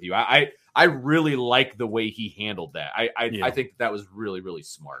honest with you. I really like the way he handled that. I think that was really, really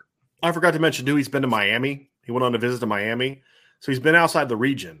smart. I forgot to mention, he's been to Miami. He went on a visit to Miami. So he's been outside the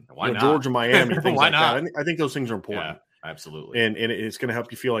region. Why not? Georgia, Miami, things Why like not? that. I think those things are important. Yeah, absolutely. And it's going to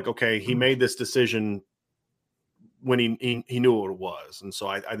help you feel like, okay, he made this decision when he knew what it was. And so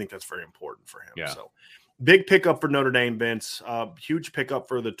I think that's very important for him. Yeah. So big pickup for Notre Dame, Vince. Huge pickup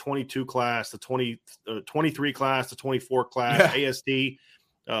for the 22 class, the 23 class, the 24 class, AST.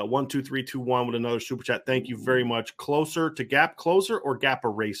 12321 with another super chat. Thank you very much. Closer to gap closer or gap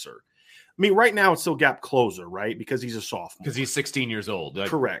eraser? I mean, right now it's still gap closer, right? Because he's a sophomore. Because he's 16 years old.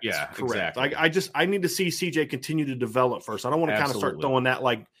 Correct. Yeah, correct. exactly. I need to see CJ continue to develop first. I don't want to kind of start throwing that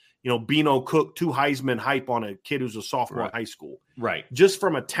Bino Cook, 2 Heisman hype on a kid who's a sophomore in high school. Right. Just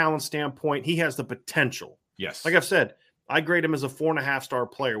from a talent standpoint, he has the potential. Yes. Like I've said, I grade him as a 4.5-star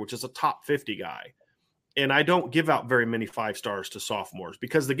player, which is a top 50 guy. And I don't give out very many 5 stars to sophomores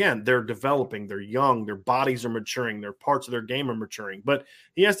because, again, they're developing, they're young, their bodies are maturing, their parts of their game are maturing. But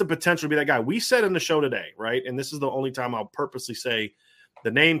he has the potential to be that guy. We said in the show today, right? And this is the only time I'll purposely say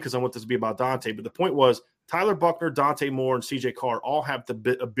the name because I want this to be about Dante. But the point was Tyler Buchner, Dante Moore, and CJ Carr all have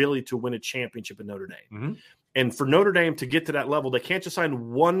the ability to win a championship at Notre Dame. Mm-hmm. And for Notre Dame to get to that level, they can't just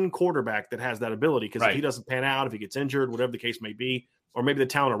sign one quarterback that has that ability because if he doesn't pan out, if he gets injured, whatever the case may be, or maybe the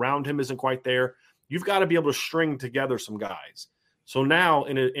talent around him isn't quite there, you've got to be able to string together some guys. So now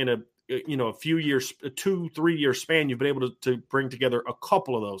in a few years, a 2-3 year span, you've been able to bring together a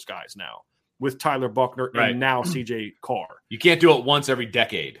couple of those guys now with Tyler Buchner and now CJ Carr. You can't do it once every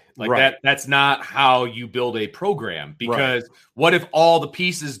decade. That's not how you build a program because what if all the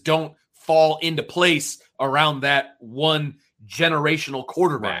pieces don't fall into place around that one generational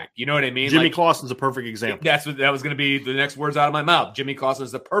quarterback? You know what I mean? Jimmy Clausen's a perfect example. That was going to be the next words out of my mouth. Jimmy Clausen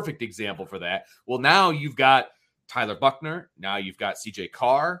is the perfect example for that. Well, now you've got Tyler Buchner. Now you've got CJ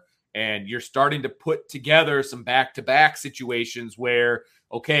Carr, and you're starting to put together some back-to-back situations where,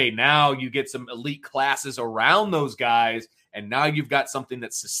 okay, now you get some elite classes around those guys, and now you've got something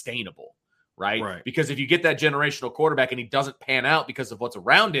that's sustainable, right? Because if you get that generational quarterback and he doesn't pan out because of what's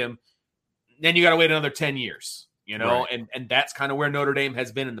around him, then you got to wait another 10 years. And that's kind of where Notre Dame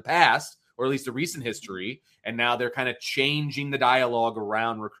has been in the past, or at least the recent history. And now they're kind of changing the dialogue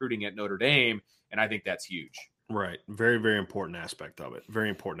around recruiting at Notre Dame. And I think that's huge. Right. Very, very important aspect of it. Very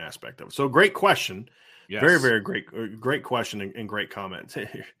important aspect of it. So great question. Yes. Very, very great question and great comments.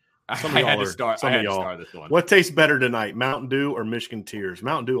 I had to start this one. What tastes better tonight, Mountain Dew or Michigan Tears?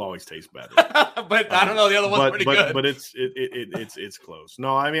 Mountain Dew always tastes better. But I don't know. The other one's pretty good. But it's close.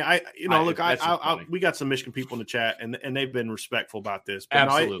 No, I mean, we got some Michigan people in the chat, and they've been respectful about this. But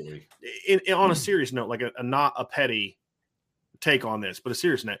absolutely. On a serious note, like a not a petty take on this, but a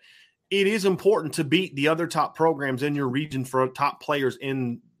serious note, it is important to beat the other top programs in your region for top players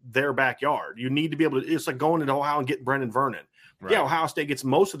in their backyard. You need to be able to. It's like going into Ohio and getting Brendan Vernon. Right. Yeah, Ohio State gets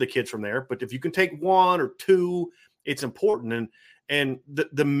most of the kids from there, but if you can take 1 or 2, it's important. And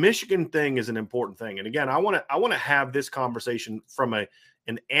the Michigan thing is an important thing. And again, I want to have this conversation from an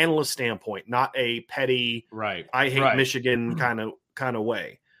analyst standpoint, not a petty, I hate Michigan kind of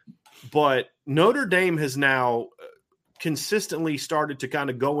way. But Notre Dame has now consistently started to kind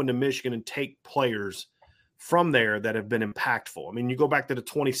of go into Michigan and take players from there that have been impactful. I mean, you go back to the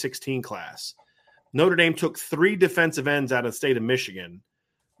 2016 class. Notre Dame took 3 defensive ends out of the state of Michigan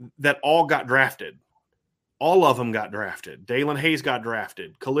that all got drafted. All of them got drafted. Dalen Hayes got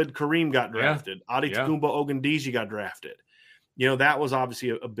drafted. Khalid Kareem got drafted. Adetokunbo Ogundeji got drafted. That was obviously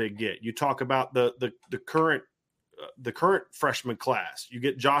a big get. You talk about the current freshman class. You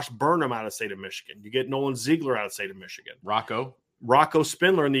get Josh Burnham out of the state of Michigan. You get Nolan Ziegler out of the state of Michigan. Rocco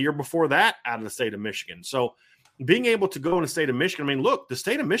Spindler in the year before that out of the state of Michigan. So being able to go in the state of Michigan, I mean, look, the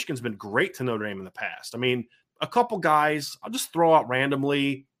state of Michigan's been great to Notre Dame in the past. I mean, a couple guys, I'll just throw out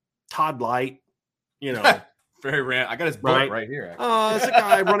randomly, Todd Light, Very random. I got his book right here. It's a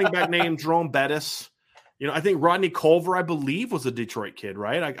guy running back named Jerome Bettis. I think Rodney Culver, I believe, was a Detroit kid,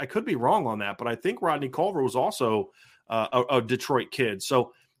 right? I could be wrong on that, but I think Rodney Culver was also a Detroit kid.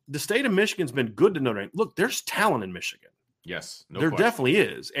 So the state of Michigan's been good to Notre Dame. Look, there's talent in Michigan. Yes, there definitely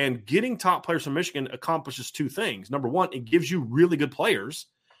is. And getting top players from Michigan accomplishes two things. Number one, it gives you really good players.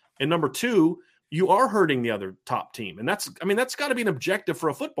 And number two, you are hurting the other top team. And that's got to be an objective for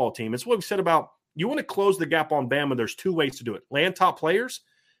a football team. It's what we said about you want to close the gap on Bama. There's two ways to do it. Land top players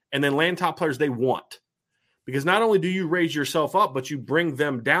and then land top players they want. Because not only do you raise yourself up, but you bring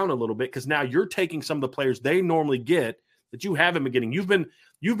them down a little bit because now you're taking some of the players they normally get that you haven't been getting. You've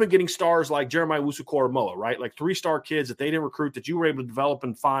been getting stars like Jeremiah Wusu-Koramoah, right? Like 3-star kids that they didn't recruit that you were able to develop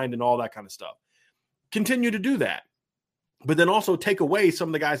and find and all that kind of stuff. Continue to do that. But then also take away some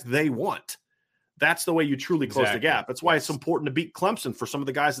of the guys they want. That's the way you truly close the gap. That's why it's important to beat Clemson for some of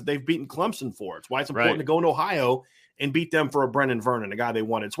the guys that they've beaten Clemson for. It's why it's important to go into Ohio and beat them for a Brennan Vernon, a guy they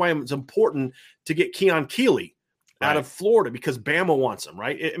wanted. It's why it's important to get Keon Keeley out of Florida because Bama wants him,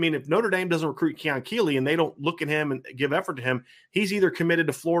 right? I mean, if Notre Dame doesn't recruit Keon Keeley and they don't look at him and give effort to him, he's either committed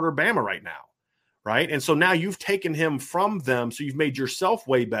to Florida or Bama right now, right? And so now you've taken him from them, so you've made yourself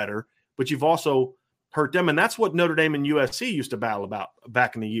way better, but you've also hurt them. And that's what Notre Dame and USC used to battle about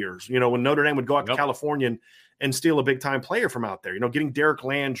back in the years. When Notre Dame would go out to California and steal a big-time player from out there, getting Derek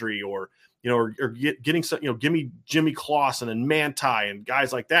Landry or getting some, give me Jimmy Clausen and Manti and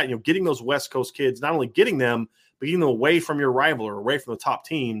guys like that, getting those West Coast kids, not only getting them, but getting them away from your rival or away from the top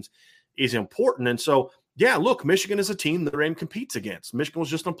teams is important. And so, yeah, look, Michigan is a team that Notre Dame competes against. Michigan was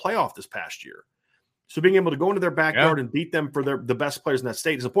just in a playoff this past year. So being able to go into their backyard and beat them for the best players in that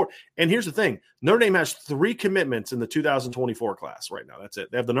state is important. And here's the thing. Notre Dame has 3 commitments in the 2024 class right now. That's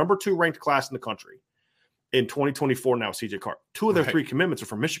it. They have the number 2 ranked class in the country in 2024 now, CJ Carr. 2 of their 3 commitments are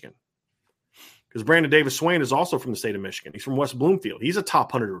from Michigan. Because Brandon Davis Swain is also from the state of Michigan. He's from West Bloomfield. He's a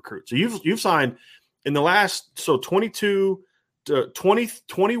top 100 recruit. So you've signed in the last 22 to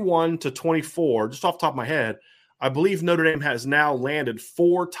 21 to 24, just off the top of my head, I believe Notre Dame has now landed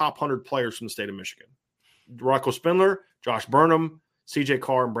 4 top 100 players from the state of Michigan. Rocco Spindler, Josh Burnham, CJ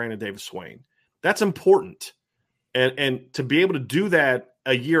Carr, and Brandon Davis Swain. That's important. And to be able to do that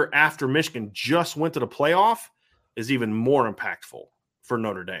a year after Michigan just went to the playoff is even more impactful for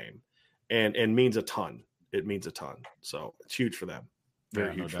Notre Dame and means a ton. It means a ton. So it's huge for them.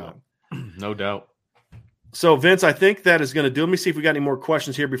 Very huge for them. No doubt. So, Vince, I think that is going to do. Let me see if we got any more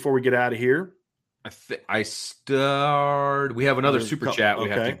questions here before we get out of here. We have another super chat we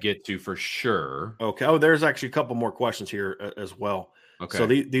have to get to for sure. Okay. Oh, there's actually a couple more questions here as well. Okay. So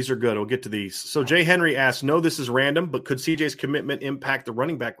these are good. We'll get to these. So Jay Henry asks, no, this is random, but could CJ's commitment impact the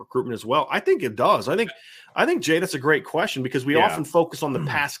running back recruitment as well? I think it does. I think Jay, that's a great question because we often focus on the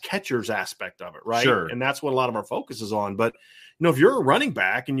pass catchers aspect of it, right? Sure. And that's what a lot of our focus is on. But, if you're a running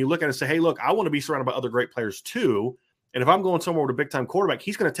back and you look at it and say, hey, look, I want to be surrounded by other great players too. And if I'm going somewhere with a big-time quarterback,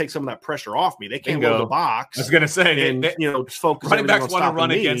 he's going to take some of that pressure off me. They can't go to the box. I was going to say, and just focus. Running backs want to run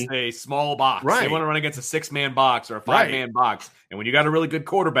against a small box. Right. They want to run against a 6-man box or a 5-man box. And when you got a really good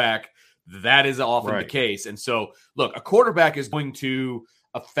quarterback, that is often the case. And so, look, a quarterback is going to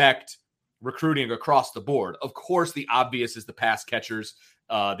affect recruiting across the board. Of course, the obvious is the pass catchers.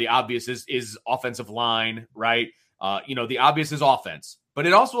 The obvious is offensive line, right? The obvious is offense. But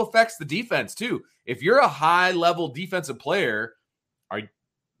it also affects the defense, too. If you're a high-level defensive player,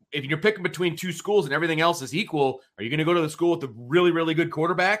 if you're picking between 2 schools and everything else is equal, are you going to go to the school with a really, really good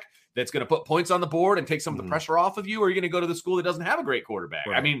quarterback that's going to put points on the board and take some of the pressure off of you, or are you going to go to the school that doesn't have a great quarterback?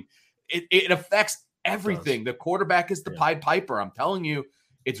 Right. I mean, it affects everything. The quarterback is the Pied Piper. I'm telling you,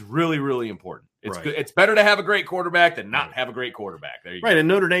 it's really, really important. It's good. It's better to have a great quarterback than not have a great quarterback. There you go. And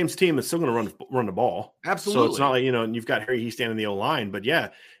Notre Dame's team is still going to run the ball. Absolutely. So it's not like, and you've got Harry Easton in the O-line. But, yeah,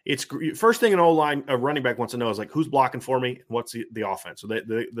 it's first thing an O-line, a running back wants to know is, like, who's blocking for me? What's the offense? So they're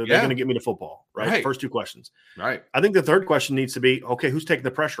going to get me the football, right? First 2 questions. Right. I think the third question needs to be, okay, who's taking the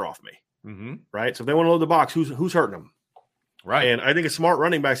pressure off me? Mm-hmm. Right? So if they want to load the box, who's hurting them? Right. And I think a smart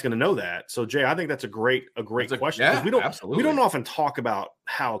running back is going to know that. So, Jay, I think that's a great question. Yeah, we don't often talk about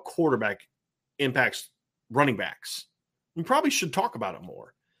how a quarterback impacts running backs. We probably should talk about it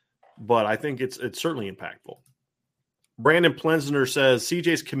more, but I think it's certainly impactful. Brandon Plensner says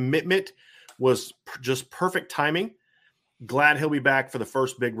CJ's commitment was just perfect timing. Glad he'll be back for the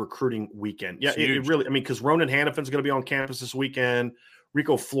first big recruiting weekend. Yeah, it really, because Ronan Hannafin's going to be on campus this weekend.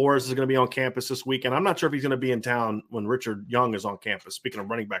 Rico Flores is going to be on campus this weekend. I'm not sure if he's going to be in town when Richard Young is on campus, speaking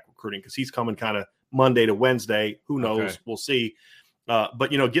of running back recruiting, because he's coming kind of Monday to Wednesday. Who knows? Okay. We'll see.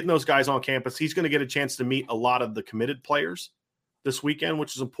 But, getting those guys on campus, he's going to get a chance to meet a lot of the committed players this weekend,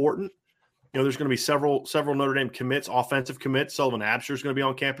 which is important. there's going to be several Notre Dame commits, offensive commits. Sullivan Absher is going to be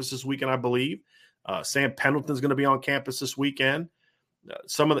on campus this weekend, I believe. Sam Pendleton is going to be on campus this weekend.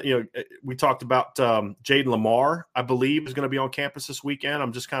 Some of the, we talked about Jaden Lamar, I believe, is going to be on campus this weekend.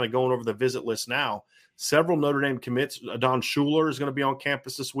 I'm just kind of going over the visit list now. Several Notre Dame commits. Don Schuler is going to be on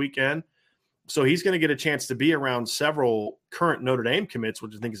campus this weekend. So he's going to get a chance to be around several current Notre Dame commits,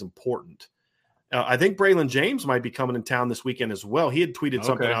 which I think is important. I think Braylon James might be coming in town this weekend as well. He had tweeted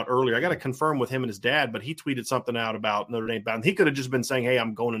something out earlier. I got to confirm with him and his dad, but he tweeted something out about Notre Dame bound. He could have just been saying, hey,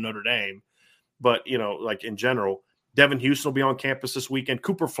 I'm going to Notre Dame. But, like in general, Devin Houston will be on campus this weekend.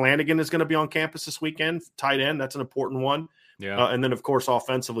 Cooper Flanagan is going to be on campus this weekend. Tight end, that's an important one. Yeah. And then, of course,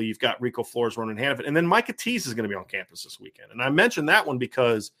 offensively, you've got Rico Flores running Hannafin. And then Micah Tease is going to be on campus this weekend. And I mentioned that one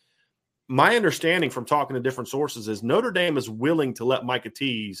because my understanding from talking to different sources is Notre Dame is willing to let Micah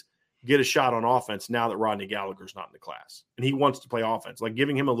Tease get a shot on offense now that Rodney Gallagher's not in the class. And he wants to play offense, like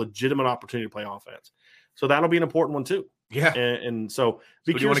giving him a legitimate opportunity to play offense. So that'll be an important one too. Yeah. And so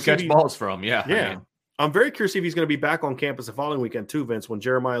do you want to catch balls from? Yeah. Yeah. I mean, I'm very curious if he's going to be back on campus the following weekend too, Vince, when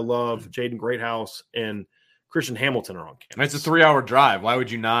Jeremiah Love, Jaden Greathouse, and Christian Hamilton are on campus. It's a 3-hour drive. Why would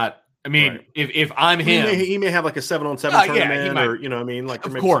you not? I mean, right. if I'm him, he may have like a 7-on-7 tournament, might, or like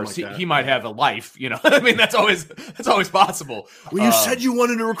of course he might have a life. I mean, that's always possible. Well, you said you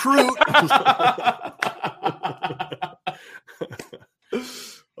wanted to recruit.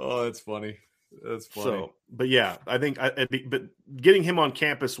 Oh, that's funny. That's funny. So, but yeah, I think but getting him on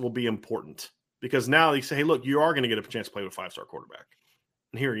campus will be important because now they say, hey, look, you are going to get a chance to play with a 5-star quarterback,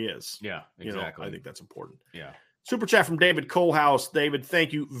 and here he is. Yeah, exactly. I think that's important. Yeah. Super chat from David Colehouse. David,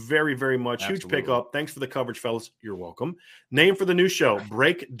 thank you very, very much. Absolutely. Huge pickup. Thanks for the coverage, fellas. You're welcome. Name for the new show,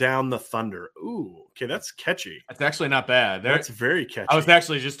 Break Down the Thunder. Ooh, okay, that's catchy. That's actually not bad. That's very catchy. I was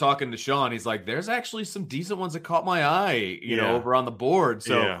actually just talking to Sean. He's like, there's actually some decent ones that caught my eye, over on the board.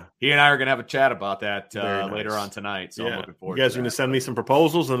 So he and I are going to have a chat about that later on tonight. So I'm looking forward to it. You guys are going to send me some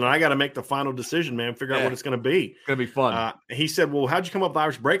proposals, and then I got to make the final decision, man. Figure out what it's going to be. It's going to be fun. He said, well, how'd you come up with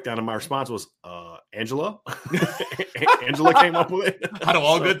Irish Breakdown? And my response was, Angela. Angela came up with it. How do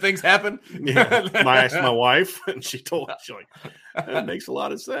all good things happen? Yeah. I asked my wife, and she's like, that makes a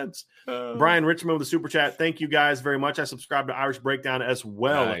lot of sense. Brian Richmond with the super chat. Thank you guys very much. I subscribe to Irish Breakdown as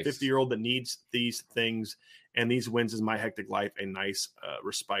well. Nice. A 50-year-old that needs these things and these wins in my hectic life. A nice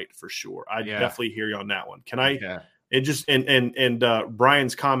respite for sure. I definitely hear you on that one. Can I? Yeah. It just and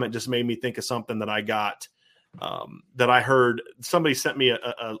Brian's comment just made me think of something that I got that I heard. Somebody sent me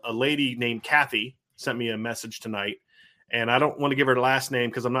a lady named Kathy sent me a message tonight. And I don't want to give her last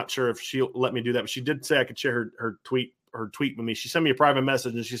name because I'm not sure if she'll let me do that. But she did say I could share her tweet with me. She sent me a private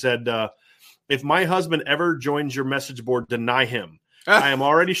message and she said, if my husband ever joins your message board, deny him. I am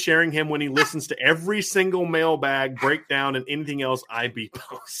already sharing him when he listens to every single mailbag, breakdown, and anything else IB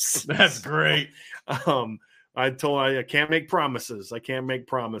posts. That's great. I told I can't make promises.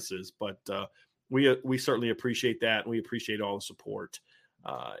 But we certainly appreciate that. And we appreciate all the support.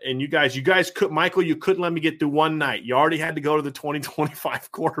 And you guys could, Michael, you couldn't let me get through one night. You already had to go to the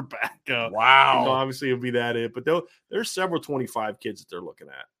 2025 quarterback. Wow. Obviously it'll be that it, but there's several 25 kids that they're looking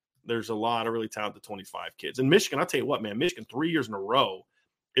at. There's a lot of really talented 25 kids. And Michigan, I'll tell you what, man, Michigan 3 years in a row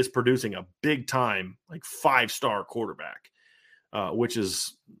is producing a big time, like 5-star quarterback, which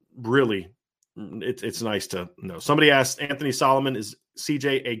is really, it's nice to know. Somebody asked Anthony Solomon, is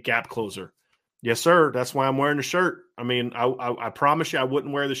CJ a gap closer? Yes, sir. That's why I'm wearing the shirt. I mean, I promise you I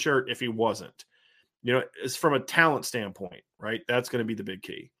wouldn't wear the shirt if he wasn't. It's from a talent standpoint, right? That's going to be the big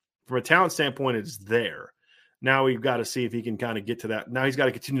key. From a talent standpoint, it's there. Now we've got to see if he can kind of get to that. Now he's got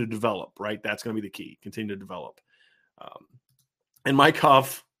to continue to develop, right? That's going to be the key. Continue to develop. And Mike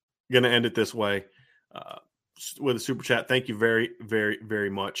Huff, going to end it this way with a super chat. Thank you very, very,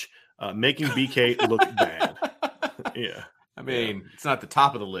 very much. Making BK look bad. Yeah. I mean, it's not the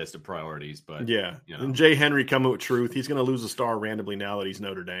top of the list of priorities, but And Jay Henry coming with truth. He's going to lose a star randomly now that he's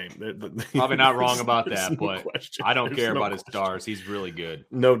Notre Dame. Probably not wrong about that, but I don't care about his question. stars. He's really good.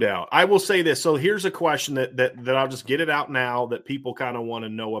 No doubt. I will say this. So here's a question that I'll just get it out now that people kind of want to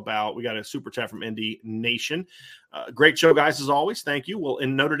know about. We got a super chat from ND Nation. Great show, guys, as always. Thank you. Will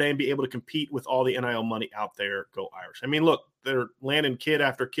in Notre Dame be able to compete with all the NIL money out there? Go Irish. I mean, look, they're landing kid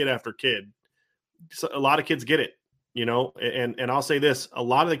after kid after kid. So a lot of kids get it. And I'll say this, a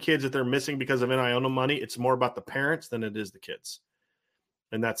lot of the kids that they're missing because of NIL money, it's more about the parents than it is the kids.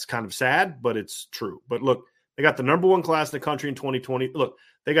 And that's kind of sad, but it's true. But look, they got the number 1 class in the country in 2020. Look,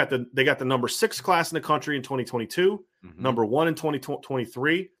 they got the number 6 class in the country in 2022, number 1 in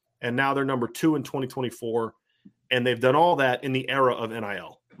 2023, and now they're number 2 in 2024. And they've done all that in the era of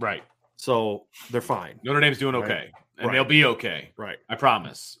NIL. Right. So they're fine. Notre Dame's doing okay. And they'll be okay. Right. I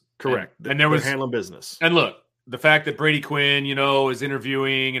promise. Correct. And there was handling business. And look, the fact that Brady Quinn, is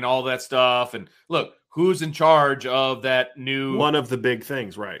interviewing and all that stuff. And look, who's in charge of that new one of the big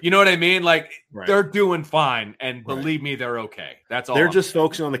things, right? You know what I mean? Like they're doing fine, and believe me, they're okay. That's all. They're just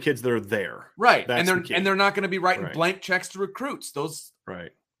focusing on the kids that are there, right? That's and they're not going to be writing blank checks to recruits. Those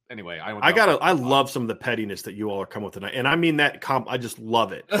right. Anyway, I love some of the pettiness that you all are coming with tonight, and I mean that I just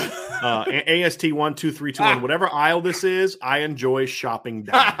love it. AST 1 2 3 2 1, whatever aisle this is, I enjoy shopping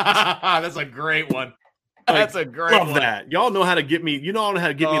down. That's a great one. That's a great love one. That. Y'all know how to get me. You know how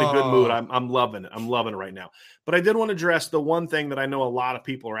to get me in a good mood. I'm loving it. I'm loving it right now. But I did want to address the one thing that I know a lot of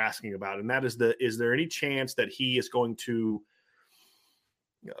people are asking about, and that is is there any chance that he is going to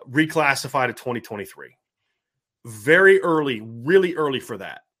reclassify to 2023? Very early, really early for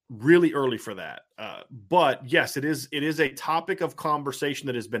that. Really early for that. But yes, it is a topic of conversation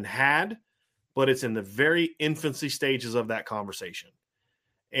that has been had, but it's in the very infancy stages of that conversation.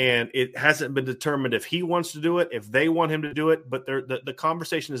 And it hasn't been determined if he wants to do it, if they want him to do it, but the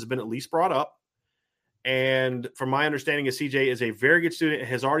conversation has been at least brought up. And from my understanding, CJ is a very good student and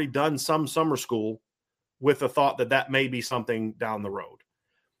has already done some summer school with the thought that may be something down the road.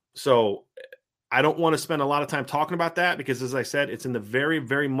 So I don't want to spend a lot of time talking about that because, as I said, it's in the very,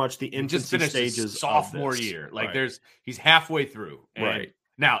 very much the infancy stages. Sophomore year, like he's halfway through. And right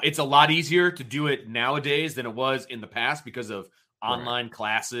now, it's a lot easier to do it nowadays than it was in the past because of online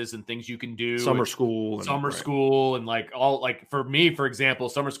classes and things you can do. Summer school, and like for me, for example,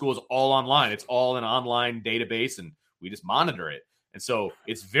 summer school is all online. It's all an online database, and we just monitor it. And so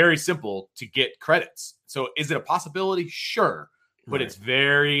it's very simple to get credits. So is it a possibility? Sure. But it's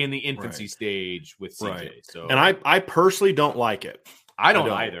very in the infancy stage with CJ. Right. So, and I personally don't like it. I don't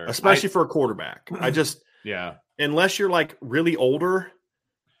either, especially for a quarterback. I just unless you're like really older.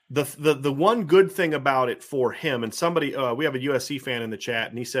 The one good thing about it for him, and somebody we have a USC fan in the chat,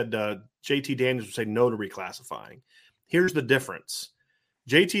 and he said JT Daniels would say no to reclassifying. Here's the difference: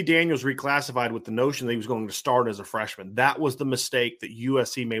 JT Daniels reclassified with the notion that he was going to start as a freshman. That was the mistake that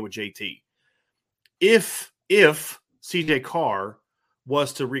USC made with JT. If CJ Carr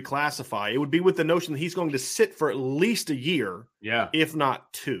was to reclassify, it would be with the notion that he's going to sit for at least a year, if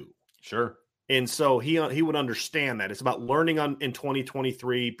not 2. Sure. And so he would understand that. It's about learning in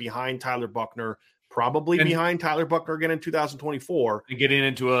 2023 behind Tyler Buckner, probably behind Tyler Buckner again in 2024. And getting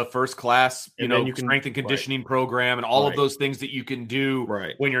into a first class, strength and conditioning program and all of those things that you can do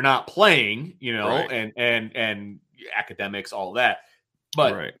when you're not playing, and academics, all that.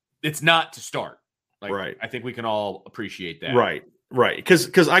 But it's not to start. I think we can all appreciate that. Right.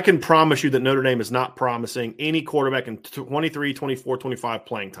 Because I can promise you that Notre Dame is not promising any quarterback in 23, 24, 25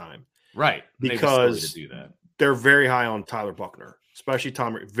 playing time. Right. Because they're very high on Tyler Buckner, especially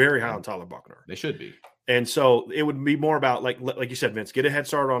very high on Tyler Buckner. They should be. And so it would be more about, like you said, Vince, get a head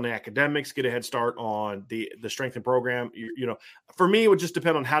start on the academics, get a head start on the strength and program. For me, it would just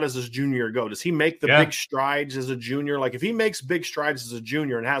depend on how does this junior year go. Does he make the big strides as a junior? Like if he makes big strides as a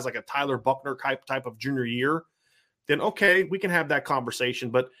junior and has like a Tyler Buckner type of junior year, then okay, we can have that conversation.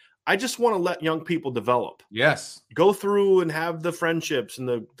 But I just want to let young people develop. Yes. Go through and have the friendships and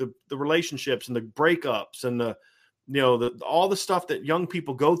the relationships and the breakups and all the stuff that young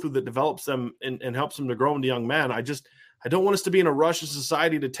people go through that develops them and helps them to grow into young men. I don't want us to be in a rush in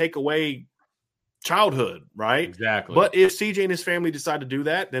society to take away childhood, right? Exactly. But if CJ and his family decide to do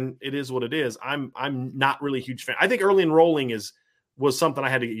that, then it is what it is. I'm not really a huge fan. I think early enrolling was something I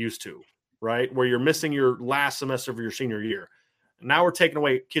had to get used to, right? Where you're missing your last semester of your senior year. Now we're taking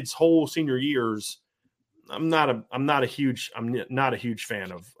away kids' whole senior years. I'm not a huge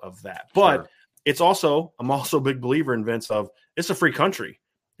fan of that. But I'm also a big believer in Vince of it's a free country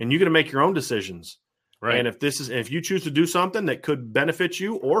and you got to make your own decisions. Right. And if you choose to do something that could benefit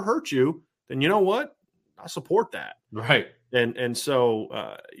you or hurt you, then you know what? I support that. Right. And so,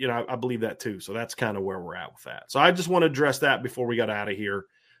 I believe that too. So that's kind of where we're at with that. So I just want to address that before we got out of here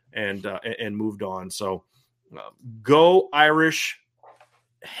and moved on. So go Irish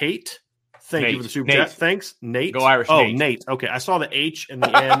hate. Thank you for the super chat. Thanks, Nate. Go Irish Nate. Nate. Okay, I saw the H in the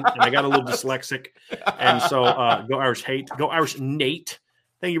end, and I got a little dyslexic. And so go Irish hate. Go Irish Nate.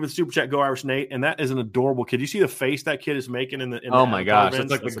 Thank you for the super chat. Go Irish Nate. And that is an adorable kid. You see the face that kid is making in the oh my gosh, it's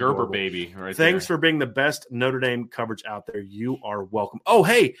like the Gerber adorable baby right Thanks for being the best Notre Dame coverage out there. You are welcome. Oh,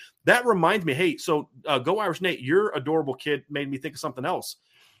 hey, that reminds me. Hey, so go Irish Nate. Your adorable kid made me think of something else.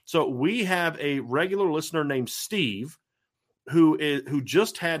 So we have a regular listener named Steve who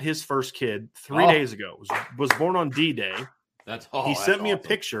just had his first kid 3 days ago. Was born on D-Day. He sent me a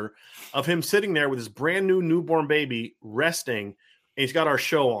picture of him sitting there with his brand new newborn baby resting he's got our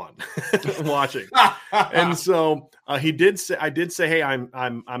show on watching. And so I did say, hey,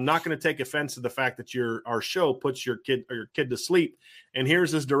 I'm not going to take offense to the fact that our show puts your kid to sleep. And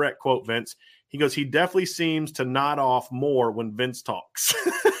here's his direct quote, Vince. He goes, he definitely seems to nod off more when Vince talks.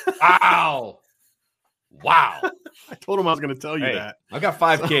 Wow. I told him I was going to tell you that. I've got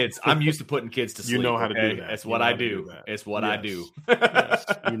 5 kids. I'm used to putting kids to sleep. You know how to do that. It's what I do. It's what I do. Yes,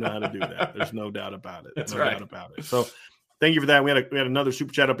 you know how to do that. There's no doubt about it. That's no right. doubt about it. So thank you for that. We had another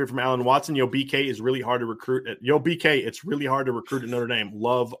super chat up here from Alan Watson. Yo, BK is really hard to recruit. It's really hard to recruit at Notre Dame.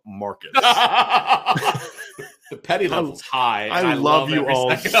 Love Marcus. The petty level's high. I love you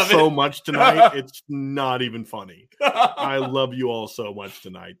all so much tonight. It's not even funny. I love you all so much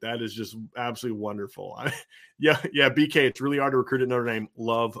tonight. That is just absolutely wonderful. Yeah, BK, it's really hard to recruit at Notre Dame.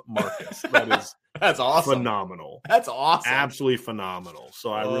 Love Marcus. That's awesome. Phenomenal. That's awesome. Absolutely phenomenal.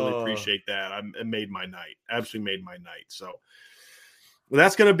 So I really appreciate that. It made my night. Absolutely made my night. So well,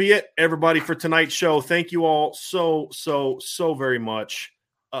 that's going to be it, everybody, for tonight's show. Thank you all so very much.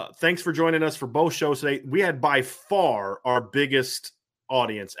 Thanks for joining us for both shows today. We had by far our biggest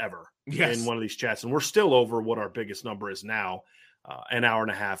audience ever in one of these chats, and we're still over what our biggest number is now, an hour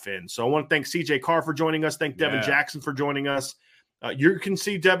and a half in. So I want to thank CJ Carr for joining us. Thank Devin Jackson for joining us. You can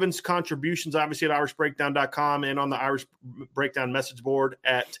see Devin's contributions, obviously, at irishbreakdown.com and on the Irish Breakdown message board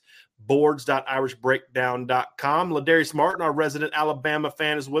at boards.irishbreakdown.com. Ladarius Martin, our resident Alabama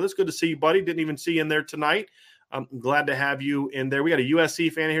fan, is with us. Good to see you, buddy. Didn't even see you in there tonight. I'm glad to have you in there. We got a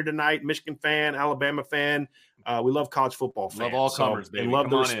USC fan here tonight, Michigan fan, Alabama fan. We love college football fans. Love all comers, baby. And love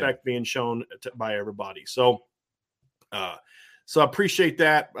the respect being shown by everybody. So I appreciate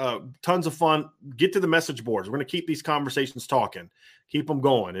that. Tons of fun. Get to the message boards. We're going to keep these conversations talking. Keep them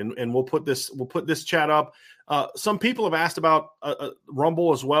going. And we'll put this chat up. Some people have asked about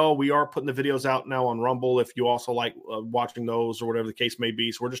Rumble as well. We are putting the videos out now on Rumble if you also like watching those or whatever the case may be.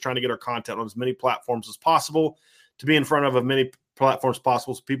 So we're just trying to get our content on as many platforms as possible to be in front of as many platforms as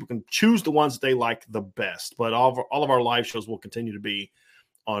possible so people can choose the ones that they like the best. But all of our live shows will continue to be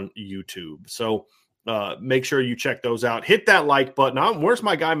on YouTube. So make sure you check those out. Hit that like button. Where's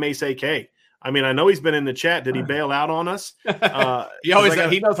my guy Mace AK? I mean, I know he's been in the chat. Did he bail out on us? He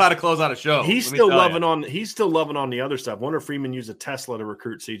knows how to close out a show. He's still loving on the other stuff. Wonder if Freeman used a Tesla to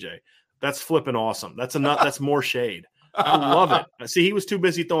recruit CJ. That's flipping awesome. That's more shade. I love it. See, he was too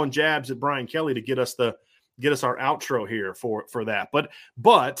busy throwing jabs at Brian Kelly to get us our outro here for that.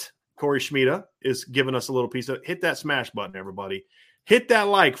 But Corey Schmida is giving us a little piece of hit that smash button, everybody. Hit that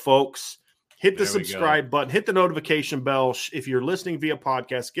like, folks. Hit the subscribe button. Hit the notification bell. If you're listening via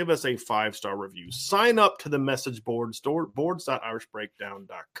podcast, give us a 5-star review. Sign up to the message boards,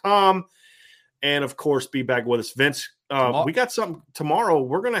 boards.irishbreakdown.com. And, of course, be back with us. Vince, we got something tomorrow.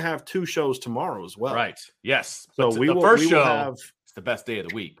 We're going to have 2 shows tomorrow as well. Right. Yes. So the first show is the best day of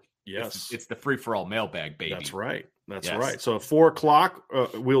the week. Yes. It's the free-for-all mailbag, baby. That's right. That's right. So at 4 o'clock,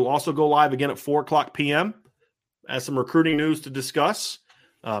 we'll also go live again at 4 o'clock p.m. Has some recruiting news to discuss.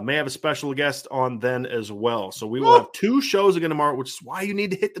 May have a special guest on then as well. So we will have 2 shows again tomorrow, which is why you need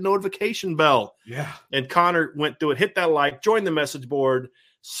to hit the notification bell. Yeah. And Connor went through it. Hit that like, join the message board,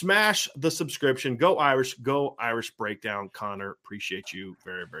 smash the subscription. Go Irish Breakdown. Connor, appreciate you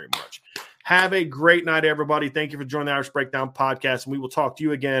very, very much. Have a great night, everybody. Thank you for joining the Irish Breakdown podcast. And we will talk to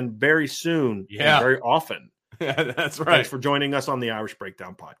you again very soon. Yeah. And very often. That's right. Thanks for joining us on the Irish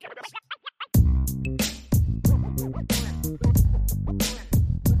Breakdown podcast.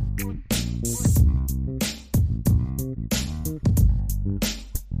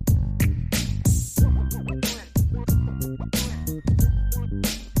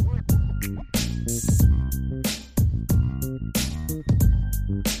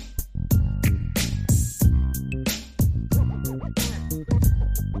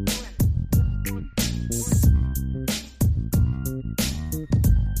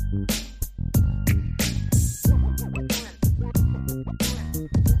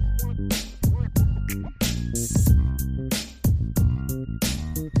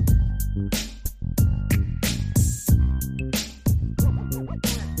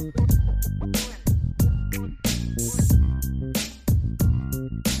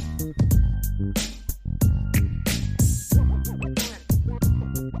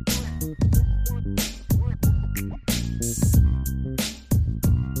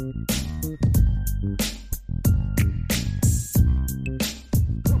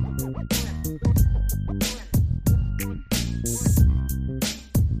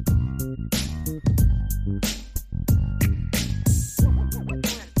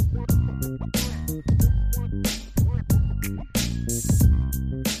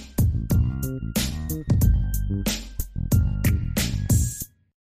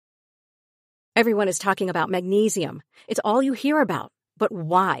 Everyone is talking about magnesium. It's all you hear about. But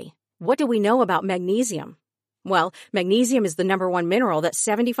why? What do we know about magnesium? Well, magnesium is the number one mineral that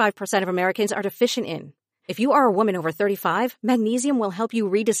 75% of Americans are deficient in. If you are a woman over 35, magnesium will help you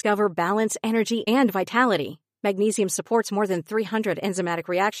rediscover balance, energy, and vitality. Magnesium supports more than 300 enzymatic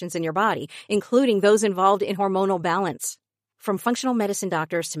reactions in your body, including those involved in hormonal balance. From functional medicine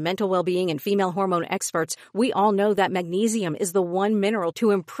doctors to mental well-being and female hormone experts, we all know that magnesium is the one mineral to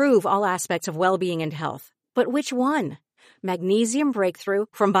improve all aspects of well-being and health. But which one? Magnesium Breakthrough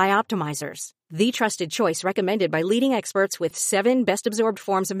from Bioptimizers, the trusted choice recommended by leading experts with 7 best-absorbed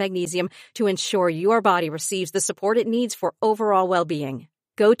forms of magnesium to ensure your body receives the support it needs for overall well-being.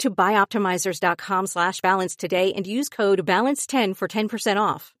 Go to bioptimizers.com/balance today and use code BALANCE10 for 10%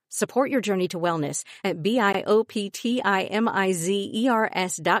 off. Support your journey to wellness at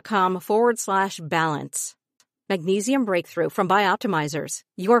bioptimizers.com/balance. Magnesium Breakthrough from Bioptimizers,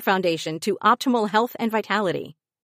 your foundation to optimal health and vitality.